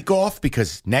him a week off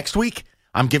because next week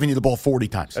I'm giving you the ball 40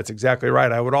 times. That's exactly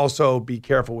right. I would also be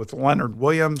careful with Leonard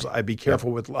Williams. I'd be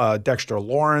careful with Dexter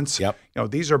Lawrence. Yep. You know,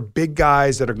 these are big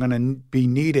guys that are going to be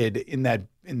needed in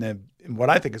what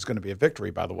I think is going to be a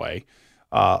victory, by the way.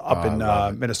 Up in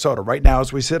Minnesota. Right now,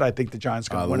 as we sit, I think the Giants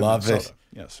are going to win in Minnesota. Love it.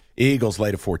 Yes. Eagles lay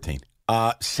to 14.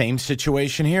 Same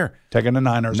situation here. Taking the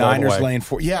Niners all the way. Niners laying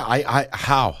 4. Yeah,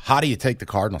 how do you take the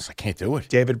Cardinals? I can't do it.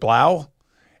 David Blau.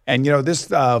 And, you know, this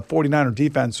 49er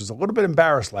defense was a little bit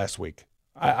embarrassed last week,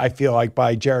 I feel like,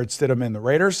 by Jarrett Stidham and the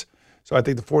Raiders. So I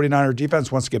think the 49er defense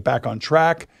wants to get back on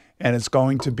track. and it's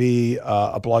going to be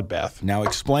a bloodbath. Now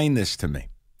explain this to me.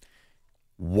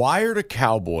 Why are the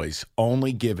Cowboys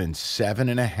only given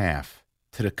 7.5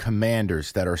 to the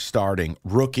Commanders that are starting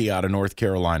rookie out of North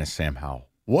Carolina, Sam Howell?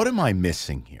 What am I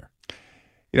missing here?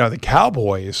 The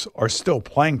Cowboys are still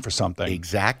playing for something.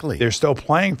 Exactly. They're still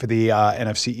playing for the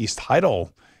NFC East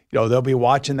title. They'll be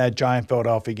watching that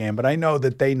Giant-Philadelphia game, but I know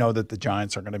that they know that the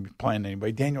Giants are going to be playing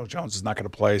anyway. Daniel Jones is not going to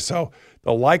play, so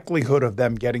the likelihood of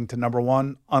them getting to number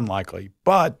 1, unlikely.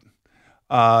 But,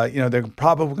 they're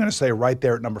probably going to stay right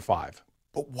there at number 5.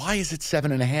 But why is it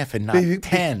 7.5 and not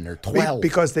 10 or 12?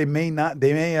 Because they may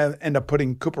end up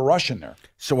putting Cooper Rush in there.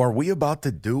 So are we about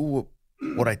to do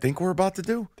what I think we're about to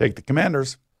do? Take the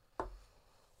Commanders.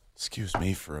 Excuse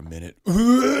me for a minute.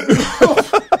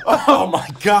 Oh, my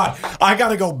God. I got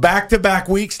to go back-to-back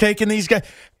weeks taking these guys.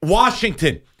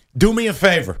 Washington, do me a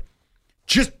favor.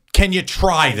 Just can you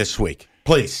try this week,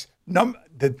 please?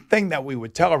 The thing that we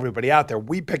would tell everybody out there,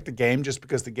 we pick the game just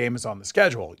because the game is on the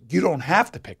schedule. You don't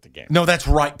have to pick the game. No, that's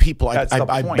right, people. I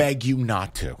point. beg you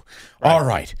not to. Right. All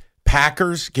right.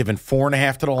 Packers giving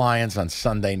 4.5 to the Lions on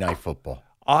Sunday Night Football.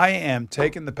 I am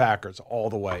taking the Packers all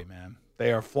the way, man.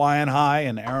 They are flying high,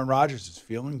 and Aaron Rodgers is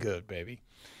feeling good, baby.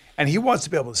 And he wants to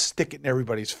be able to stick it in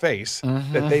everybody's face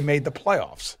that they made the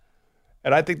playoffs.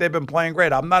 And I think they've been playing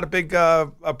great. I'm not a big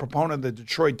a proponent of the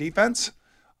Detroit defense.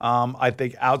 I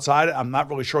think outside, I'm not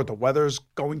really sure what the weather's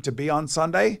going to be on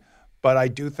Sunday, but I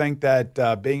do think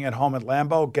that being at home at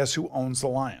Lambeau, guess who owns the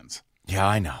Lions? Yeah,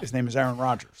 I know. His name is Aaron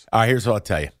Rodgers. All right, here's what I'll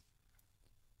tell you.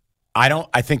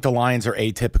 I think the Lions are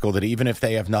atypical that even if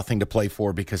they have nothing to play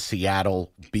for because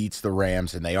Seattle beats the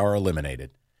Rams and they are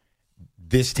eliminated,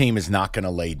 this team is not going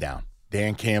to lay down.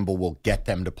 Dan Campbell will get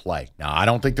them to play. Now, I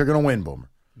don't think they're going to win, Boomer,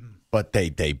 but they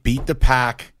beat the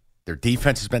Pack. Their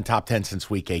defense has been top 10 since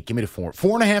week 8. Give me the 4.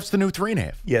 4.5's the new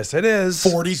 3.5. Yes, it is.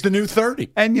 40's the new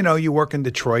 30. And, you work in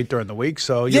Detroit during the week,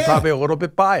 so you're probably a little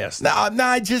bit biased. No,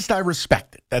 I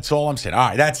respect it. That's all I'm saying. All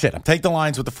right, that's it. I'm taking the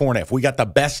Lions with the 4.5. We got the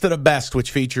best of the best, which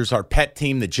features our pet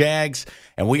team, the Jags,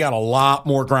 and we got a lot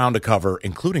more ground to cover,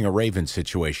 including a Ravens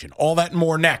situation. All that and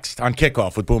more next on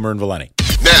Kickoff with Boomer and Valenti.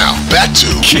 Now, back to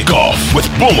Kickoff with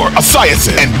Boomer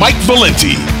Esiason and Mike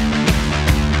Valenti.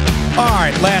 All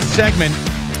right, last segment.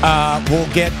 We'll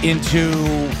get into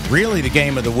really the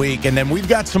game of the week, and then we've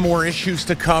got some more issues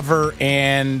to cover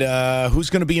and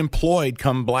who's going to be employed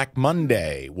come Black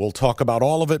Monday. We'll talk about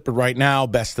all of it, but right now,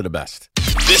 best of the best.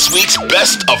 This week's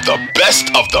best of the best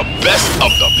of the best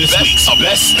of the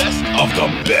best of the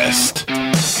best.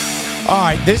 All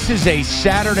right, this is a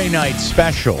Saturday night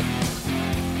special.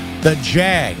 The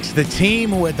Jags, the team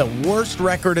who had the worst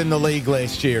record in the league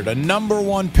last year, the number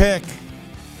 1 pick,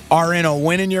 are in a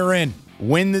win and you're in.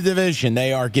 Win the division.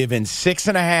 They are given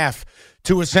 6.5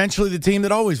 to essentially the team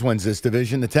that always wins this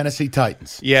division, the Tennessee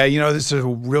Titans. Yeah, this is a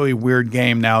really weird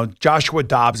game now. Joshua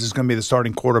Dobbs is going to be the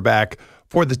starting quarterback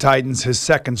for the Titans, his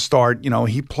second start.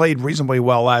 He played reasonably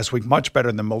well last week, much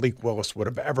better than Malik Willis would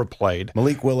have ever played.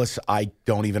 Malik Willis, I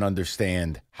don't even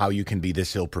understand how you can be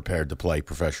this ill-prepared to play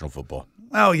professional football.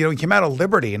 Well, he came out of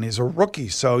Liberty, and he's a rookie,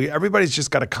 so everybody's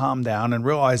just got to calm down and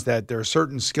realize that there are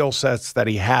certain skill sets that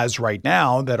he has right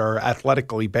now that are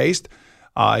athletically based.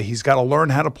 He's got to learn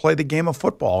how to play the game of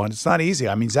football, and it's not easy.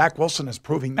 I mean, Zach Wilson is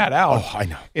proving that out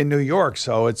in New York,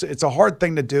 so it's a hard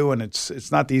thing to do, and it's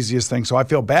not the easiest thing. So I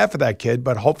feel bad for that kid,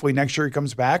 but hopefully next year he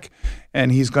comes back,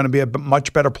 and he's going to be a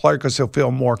much better player because he'll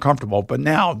feel more comfortable. But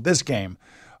now, this game,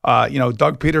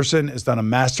 Doug Peterson has done a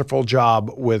masterful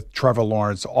job with Trevor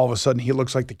Lawrence. All of a sudden, he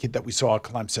looks like the kid that we saw at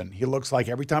Clemson. He looks like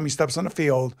every time he steps on the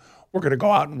field, we're going to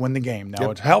go out and win the game. Now,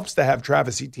 It helps to have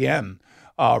Travis Etienne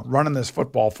running this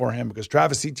football for him because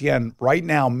Travis Etienne right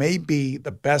now may be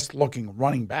the best-looking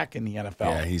running back in the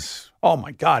NFL. Yeah, oh,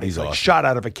 my God. He's like awesome. Shot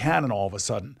out of a cannon all of a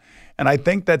sudden. And I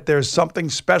think that there's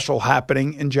something special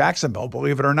happening in Jacksonville,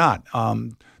 believe it or not.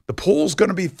 The pool's going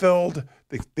to be filled.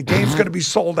 The game's going to be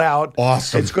sold out.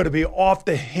 Awesome. It's going to be off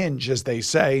the hinge, as they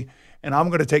say. And I'm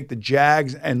going to take the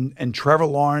Jags and Trevor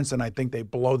Lawrence, and I think they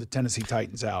blow the Tennessee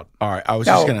Titans out. All right,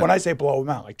 when I say blow them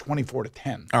out, like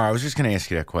 24-10. All right, I was just going to ask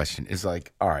you that question. It's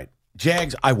like, all right,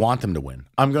 Jags, I want them to win.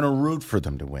 I'm going to root for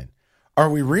them to win. Are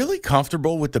we really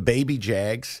comfortable with the baby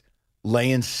Jags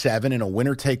laying 7 in a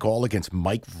winner-take-all against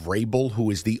Mike Vrabel,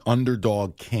 who is the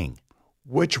underdog king?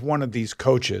 Which one of these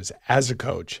coaches, as a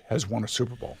coach, has won a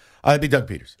Super Bowl? It'd be Doug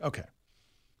Peters. Okay.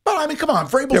 But, I mean, come on.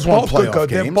 Vrabel's won playoff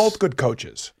games. They're both good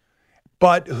coaches.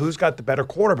 But who's got the better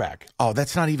quarterback? Oh,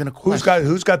 that's not even a question.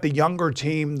 Who's got the younger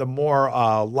team, the more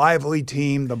lively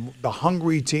team, the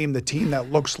hungry team, the team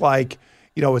that looks like,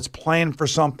 it's playing for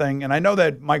something? And I know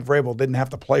that Mike Vrabel didn't have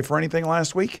to play for anything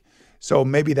last week. So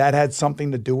maybe that had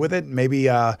something to do with it. Maybe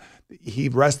he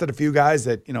rested a few guys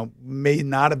that, may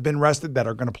not have been rested that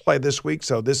are going to play this week.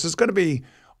 So this is going to be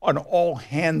an all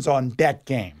hands on deck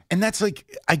game. And that's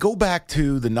I go back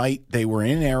to the night they were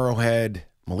in Arrowhead,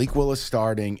 Malik Willis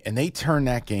starting, and they turned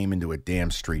that game into a damn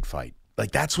street fight.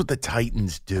 That's what the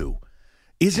Titans do.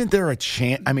 Isn't there a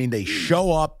chance? I mean, they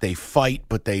show up, they fight,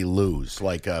 but they lose,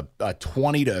 like a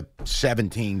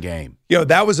 20-17 game.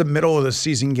 That was a middle of the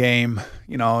season game,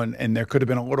 and there could have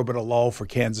been a little bit of lull for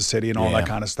Kansas City and all that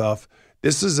kind of stuff.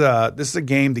 This is a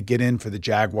game to get in for the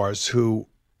Jaguars, who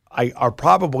are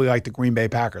probably like the Green Bay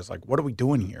Packers. Like, what are we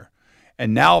doing here?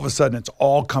 And now all of a sudden it's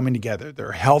all coming together.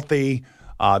 They're healthy.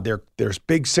 There's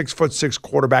big 6'6"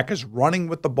 quarterback is running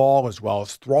with the ball as well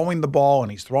as throwing the ball,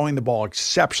 and he's throwing the ball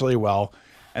exceptionally well.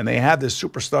 And they have this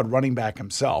super stud running back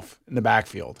himself in the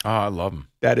backfield. Oh, I love him.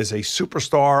 That is a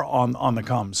superstar on the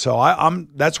come. So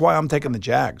that's why I'm taking the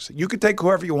Jags. You could take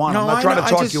whoever you want. I'm not trying to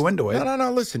talk you into it.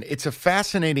 No. Listen, it's a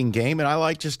fascinating game, and I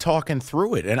like just talking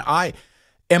through it. And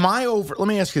am I over? Let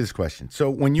me ask you this question. So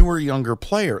when you were a younger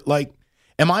player,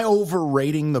 am I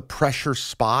overrating the pressure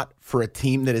spot for a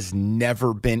team that has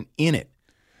never been in it?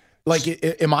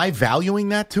 Am I valuing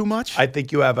that too much? I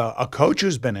think you have a coach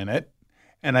who's been in it.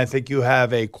 And I think you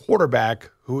have a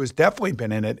quarterback who has definitely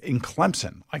been in it in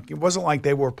Clemson. It wasn't like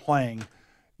they were playing,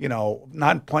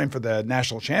 not playing for the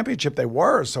national championship. They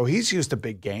were. So he's used to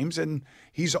big games, and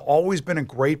he's always been a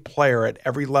great player at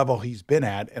every level he's been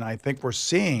at. And I think we're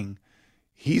seeing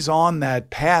he's on that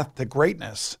path to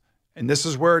greatness. And this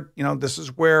is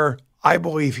where I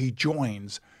believe he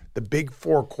joins the big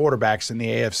four quarterbacks in the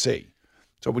AFC.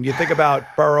 So when you think about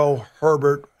Burrow,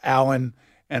 Herbert, Allen,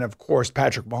 and, of course,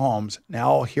 Patrick Mahomes.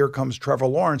 Now here comes Trevor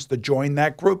Lawrence to join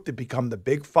that group to become the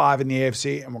big five in the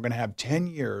AFC, and we're going to have 10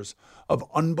 years of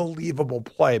unbelievable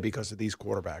play because of these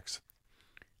quarterbacks.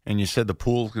 And you said the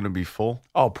pool's going to be full?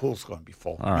 Oh, pool's going to be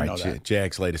full. All right,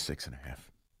 Jags laid a 6.5.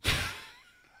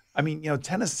 I mean,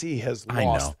 Tennessee has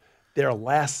lost their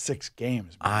last 6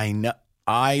 games. Man.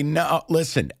 I know.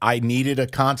 Listen, I needed a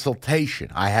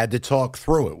consultation. I had to talk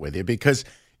through it with you because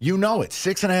 – it.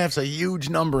 6.5 is a huge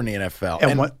number in the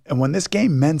NFL. And when this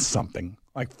game meant something,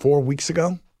 like 4 weeks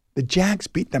ago, the Jags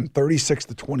beat them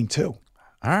 36-22. All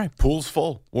right, pool's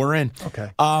full. We're in.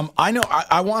 Okay. I know.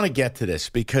 I want to get to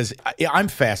this because I'm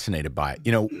fascinated by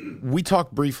it. We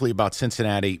talked briefly about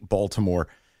Cincinnati, Baltimore.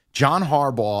 John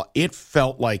Harbaugh, it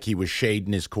felt like he was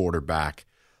shading his quarterback.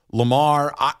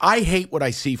 Lamar, I hate what I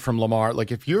see from Lamar.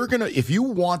 If you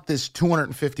want this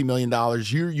 $250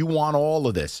 million, you want all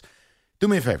of this. Do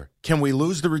me a favor. Can we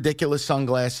lose the ridiculous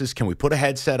sunglasses? Can we put a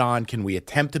headset on? Can we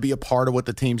attempt to be a part of what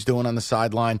the team's doing on the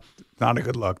sideline? Not a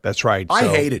good look. That's right. I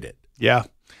hated it. Yeah.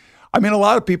 I mean, a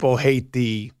lot of people hate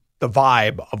the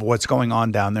vibe of what's going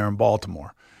on down there in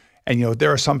Baltimore. And,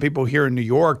 there are some people here in New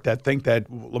York that think that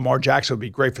Lamar Jackson would be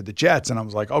great for the Jets. And I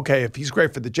was like, okay, if he's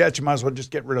great for the Jets, you might as well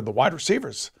just get rid of the wide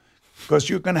receivers. Because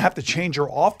you're going to have to change your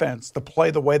offense to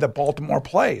play the way that Baltimore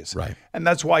plays. Right. And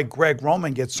that's why Greg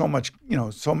Roman gets so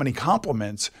many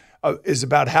compliments is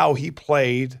about how he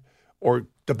played or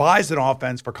devised an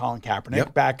offense for Colin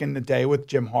Kaepernick back in the day with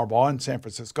Jim Harbaugh in San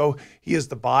Francisco. He has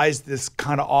devised this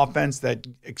kind of offense that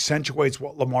accentuates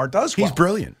what Lamar does well. He's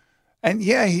brilliant. And,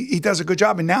 he does a good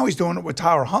job. And now he's doing it with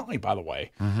Tyler Huntley, by the way.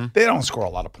 Mm-hmm. They don't score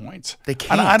a lot of points. They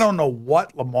can't. And I don't know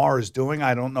what Lamar is doing.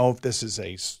 I don't know if this is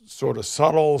a sort of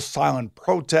subtle, silent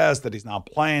protest that he's not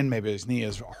playing. Maybe his knee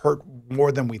is hurt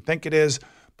more than we think it is.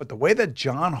 But the way that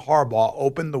John Harbaugh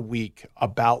opened the week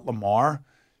about Lamar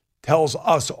tells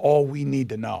us all we need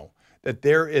to know, that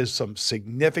there is some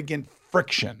significant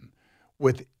friction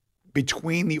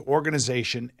between the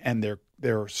organization and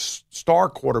their star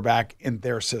quarterback in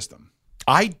their system.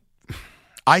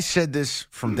 I said this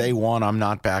from day one. I'm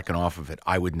not backing off of it.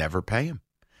 I would never pay him.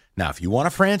 Now, if you want to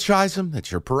franchise him,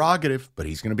 that's your prerogative, but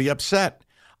he's going to be upset.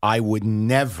 I would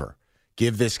never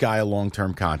give this guy a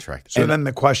long-term contract. So then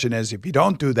the question is, if you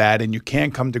don't do that and you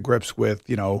can't come to grips with,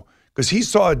 because he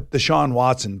saw Deshaun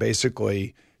Watson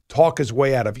basically talk his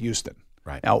way out of Houston.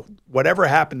 Right. Now, whatever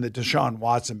happened to Deshaun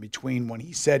Watson between when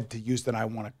he said to Houston, I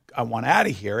want out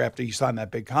of here after he signed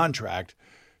that big contract,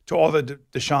 to all the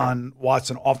Deshaun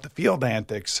Watson off the field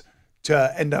antics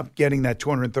to end up getting that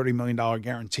 $230 million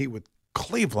guarantee with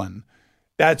Cleveland,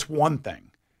 that's one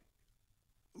thing.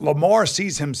 Lamar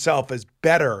sees himself as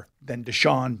better than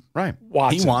Deshaun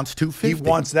Watson. He wants $250. He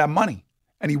wants that money,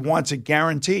 and he wants it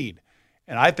guaranteed.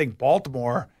 And I think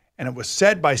Baltimore, and it was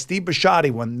said by Steve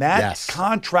Bisciotti when that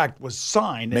contract was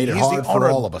signed. Made it hard for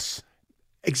all of us.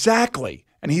 Exactly.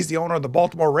 And he's the owner of the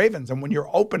Baltimore Ravens. And when you're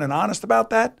open and honest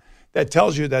about that, that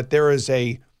tells you that there is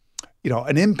a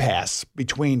an impasse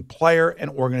between player and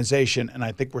organization, and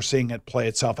I think we're seeing it play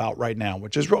itself out right now,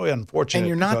 which is really unfortunate. And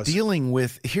you're not dealing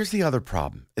with – here's the other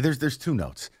problem. There's two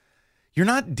notes. You're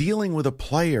not dealing with a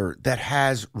player that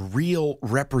has real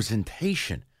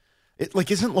representation.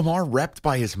 Isn't Lamar repped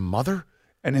by his mother?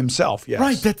 And himself, yes.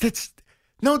 Right, that's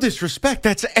no disrespect.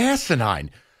 That's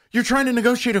asinine. You're trying to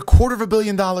negotiate a $250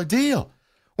 million deal.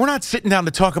 We're not sitting down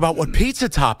to talk about what pizza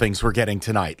toppings we're getting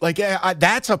tonight.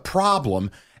 That's a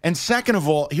problem. And second of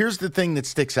all, here's the thing that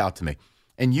sticks out to me.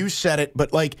 And you said it,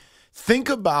 but think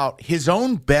about his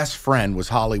own best friend was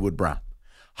Hollywood Brown.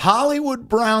 Hollywood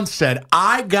Brown said,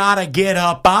 I got to get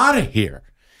up out of here.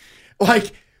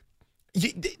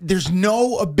 There's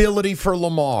no ability for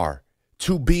Lamar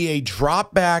to be a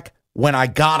drop back when I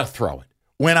got to throw it,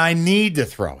 when I need to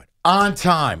throw it, on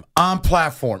time, on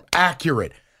platform,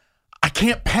 accurate. I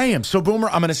can't pay him. So, Boomer,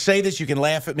 I'm going to say this. You can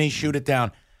laugh at me, shoot it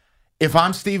down. If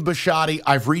I'm Steve Bisciotti,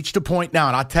 I've reached a point now,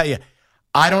 and I'll tell you,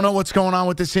 I don't know what's going on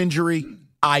with this injury.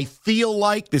 I feel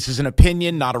like, this is an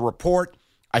opinion, not a report,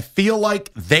 I feel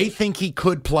like they think he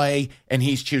could play, and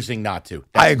he's choosing not to.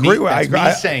 I agree with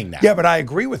me saying that. Yeah, but I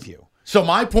agree with you. So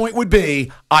my point would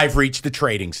be, I've reached the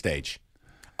trading stage.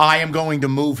 I am going to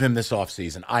move him this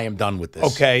offseason. I am done with this.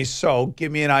 Okay, so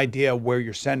give me an idea of where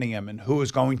you're sending him and who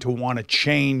is going to want to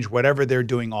change whatever they're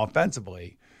doing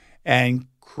offensively and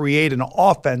create an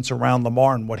offense around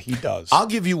Lamar and what he does. I'll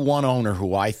give you one owner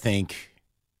who I think,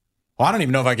 I don't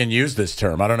even know if I can use this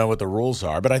term. I don't know what the rules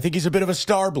are, but I think he's a bit of a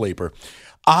star bleeper.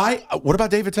 What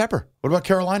about David Tepper? What about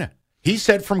Carolina? He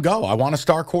said from go, I want a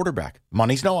star quarterback.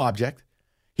 Money's no object.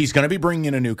 He's going to be bringing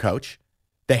in a new coach.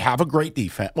 They have a great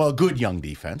defense. Well, a good young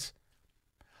defense.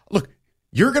 Look,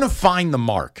 you're going to find the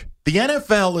mark. The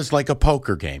NFL is like a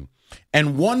poker game,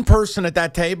 and one person at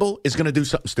that table is going to do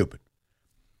something stupid.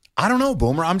 I don't know,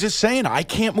 Boomer. I'm just saying I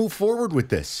can't move forward with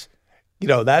this.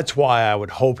 That's why I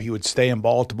would hope he would stay in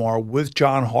Baltimore with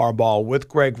John Harbaugh, with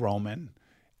Greg Roman,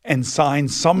 and sign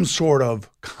some sort of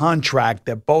contract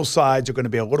that both sides are going to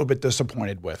be a little bit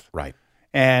disappointed with. Right.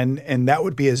 And that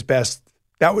would be his best.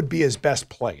 That would be his best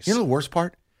place. You know the worst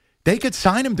part? They could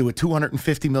sign him to a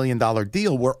 $250 million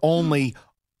deal where only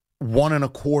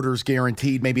 1.25 is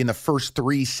guaranteed maybe in the first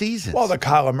 3 seasons. Well, the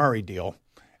Kyler Murray deal.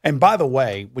 And by the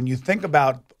way, when you think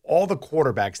about all the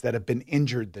quarterbacks that have been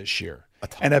injured this year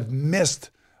and have missed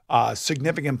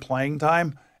significant playing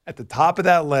time, at the top of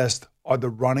that list are the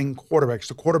running quarterbacks,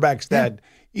 the quarterbacks that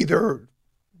either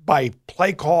by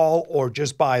play call or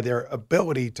just by their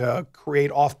ability to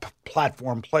create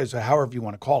off-platform plays, or however you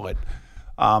want to call it.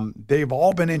 They've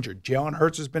all been injured. Jalen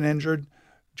Hurts has been injured.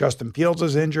 Justin Fields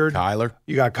is injured. Kyler.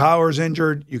 You got Kyler's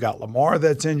injured. You got Lamar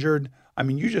that's injured. I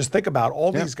mean, you just think about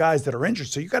all these guys that are injured.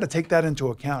 So you got to take that into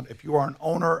account. If you are an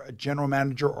owner, a general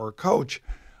manager, or a coach,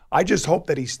 I just hope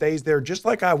that he stays there, just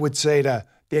like I would say to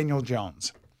Daniel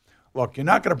Jones. Look, you're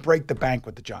not going to break the bank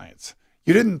with the Giants.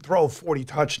 You didn't throw 40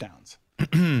 touchdowns,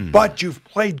 but you've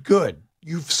played good.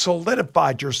 You've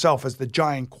solidified yourself as the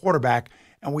Giant quarterback,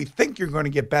 and we think you're going to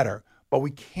get better, but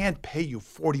we can't pay you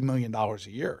 $40 million a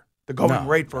year, the going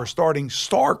rate for a starting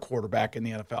star quarterback in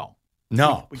the NFL.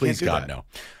 No, we please can't do God, that.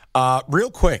 no. Real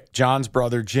quick, John's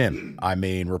brother Jim. I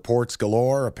mean, reports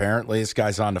galore. Apparently, this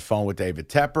guy's on the phone with David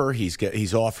Tepper.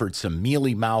 He's offered some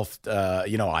mealy-mouthed,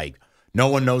 no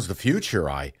one knows the future.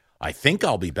 I think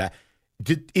I'll be back.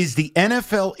 Is the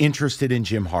NFL interested in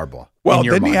Jim Harbaugh? Well,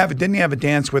 didn't he have a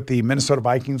dance with the Minnesota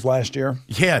Vikings last year?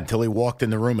 Yeah, until he walked in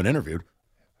the room and interviewed.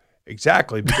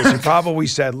 Exactly, because he probably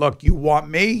said, look, you want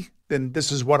me? Then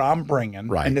this is what I'm bringing,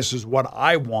 right. And this is what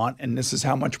I want, and this is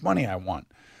how much money I want.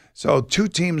 So 2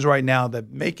 teams right now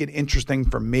that make it interesting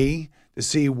for me to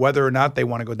see whether or not they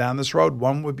want to go down this road.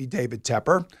 One would be David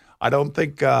Tepper. I don't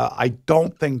think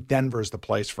Denver's the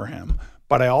place for him.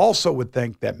 But I also would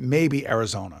think that maybe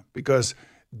Arizona, because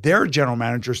their general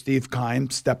manager, Steve Keim,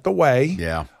 stepped away.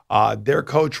 Yeah. Their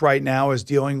coach right now is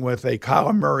dealing with a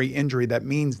Kyler Murray injury. That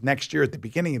means next year at the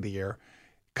beginning of the year,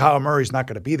 Kyler Murray's not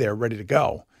going to be there ready to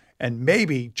go. And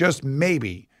maybe, just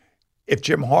maybe, if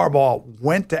Jim Harbaugh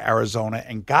went to Arizona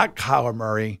and got Kyler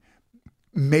Murray,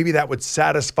 maybe that would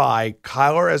satisfy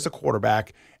Kyler as a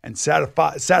quarterback and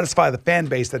satisfy the fan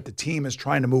base that the team is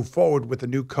trying to move forward with a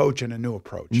new coach and a new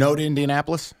approach. No to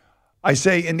Indianapolis? I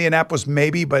say Indianapolis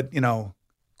maybe, but,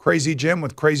 Crazy Jim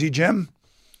with Crazy Jim,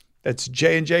 that's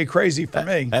J&J crazy for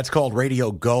me. That's called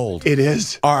Radio Gold. It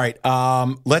is. All right,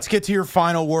 let's get to your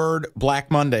final word,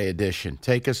 Black Monday edition.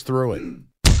 Take us through it.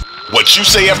 What you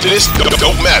say after this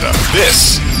don't matter.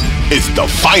 This is the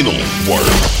final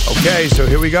word. Okay, so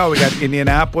here we go. We got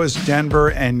Indianapolis,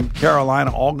 Denver, and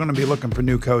Carolina all going to be looking for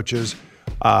new coaches.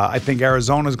 I think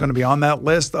Arizona is going to be on that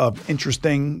list of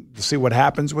interesting to see what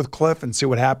happens with Cliff and see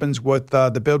what happens with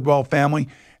the Bidwell family.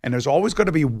 And there's always going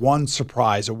to be one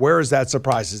surprise. Where is that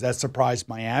surprise? Is that surprise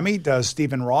Miami? Does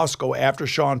Stephen Ross go after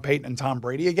Sean Payton and Tom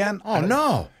Brady again? Oh,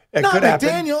 no. It Not could happen.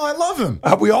 McDaniel. I love him.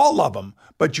 We all love him.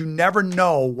 But you never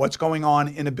know what's going on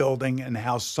in a building and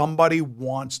how somebody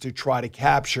wants to try to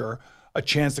capture a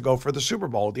chance to go for the Super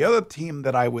Bowl. The other team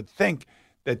that I would think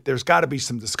that there's got to be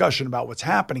some discussion about what's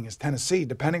happening is Tennessee,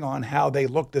 depending on how they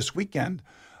look this weekend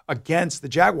against the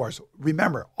Jaguars.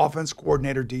 Remember, offense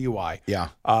coordinator DUI. Yeah.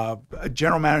 A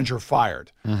general manager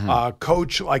fired.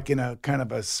 Coach like in a kind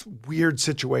of a weird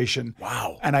situation.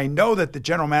 Wow. And I know that the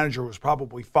general manager was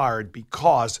probably fired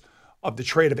because of the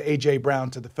trade of A.J. Brown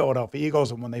to the Philadelphia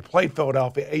Eagles. And when they played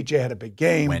Philadelphia, A.J. had a big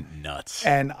game. Went nuts.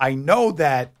 And I know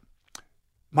that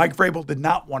Mike Vrabel did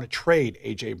not want to trade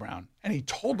A.J. Brown. And he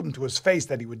told him to his face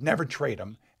that he would never trade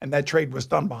him. And that trade was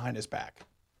done behind his back.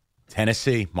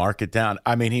 Tennessee, mark it down.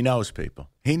 I mean, he knows people.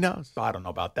 He knows. I don't know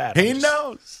about that. He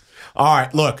knows. All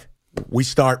right, look, we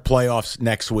start playoffs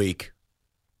next week.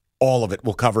 All of it.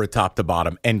 We'll cover it top to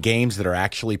bottom. And games that are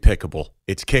actually pickable.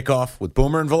 It's Kickoff with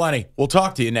Boomer and Valenti. We'll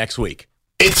talk to you next week.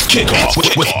 It's Kickoff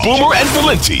with Boomer and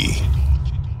Valenti.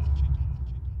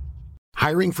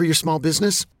 Hiring for your small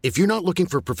business? If you're not looking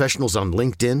for professionals on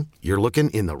LinkedIn, you're looking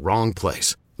in the wrong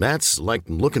place. That's like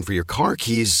looking for your car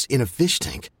keys in a fish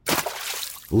tank.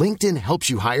 LinkedIn helps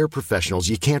you hire professionals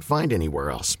you can't find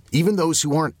anywhere else, even those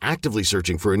who aren't actively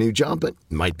searching for a new job but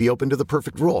might be open to the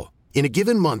perfect role. In a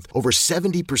given month, over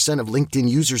 70% of LinkedIn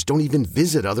users don't even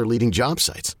visit other leading job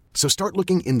sites. So start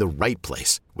looking in the right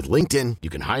place. With LinkedIn, you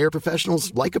can hire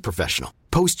professionals like a professional.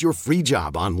 Post your free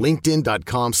job on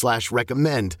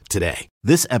linkedin.com/recommend today.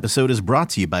 This episode is brought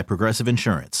to you by Progressive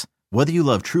Insurance. Whether you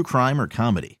love true crime or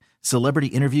comedy, celebrity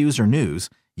interviews or news,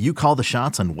 you call the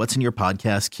shots on what's in your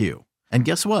podcast queue. And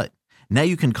guess what? Now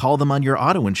you can call them on your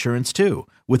auto insurance too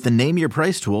with the Name Your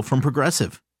Price tool from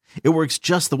Progressive. It works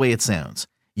just the way it sounds.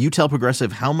 You tell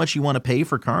Progressive how much you want to pay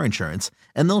for car insurance,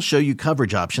 and they'll show you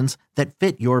coverage options that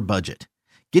fit your budget.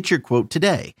 Get your quote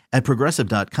today at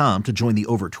Progressive.com to join the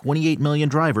over 28 million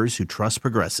drivers who trust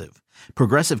Progressive.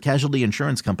 Progressive Casualty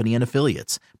Insurance Company and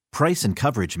Affiliates. Price and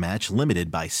coverage match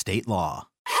limited by state law.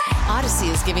 Odyssey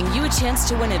is giving you a chance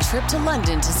to win a trip to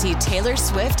London to see Taylor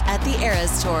Swift at the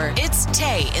Eras Tour. It's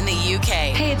Tay in the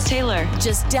UK. Hey, it's Taylor.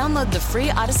 Just download the free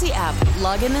Odyssey app,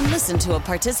 log in and listen to a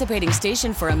participating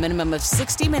station for a minimum of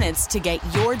 60 minutes to get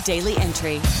your daily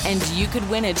entry. And you could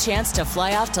win a chance to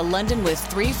fly off to London with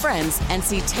 3 friends and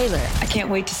see Taylor. I can't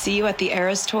wait to see you at the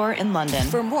Eras Tour in London.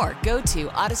 For more, go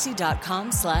to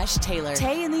odyssey.com/Taylor.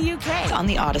 Tay in the UK. On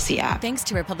the Odyssey app. Thanks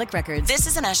to Republic Records. This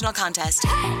is a national contest.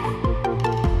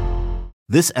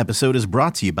 This episode is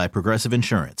brought to you by Progressive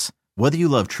Insurance. Whether you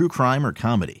love true crime or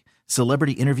comedy,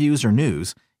 celebrity interviews or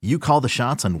news, you call the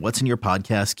shots on what's in your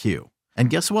podcast queue. And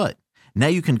guess what? Now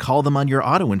you can call them on your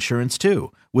auto insurance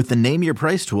too with the Name Your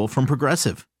Price tool from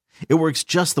Progressive. It works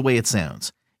just the way it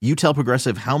sounds. You tell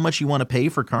Progressive how much you want to pay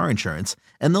for car insurance,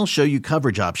 and they'll show you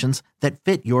coverage options that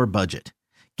fit your budget.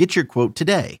 Get your quote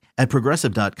today at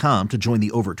Progressive.com to join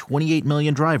the over 28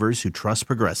 million drivers who trust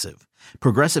Progressive.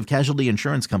 Progressive Casualty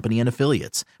Insurance Company and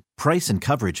Affiliates. Price and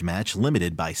coverage match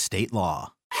limited by state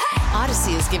law.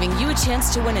 Odyssey is giving you a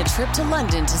chance to win a trip to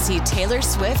London to see Taylor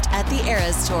Swift at the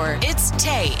Eras Tour. It's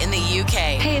Tay in the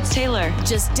UK. Hey, it's Taylor.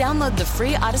 Just download the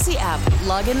free Odyssey app,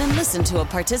 log in and listen to a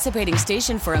participating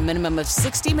station for a minimum of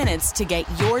 60 minutes to get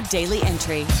your daily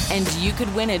entry. And you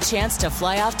could win a chance to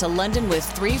fly off to London with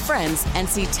 3 friends and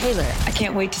see Taylor. I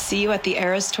can't wait to see you at the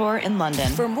Eras Tour in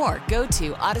London. For more, go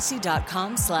to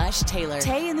odyssey.com/Taylor.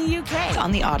 Tay in the UK.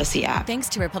 On the Odyssey app. Thanks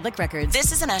to Republic Records.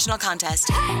 This is a national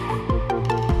contest.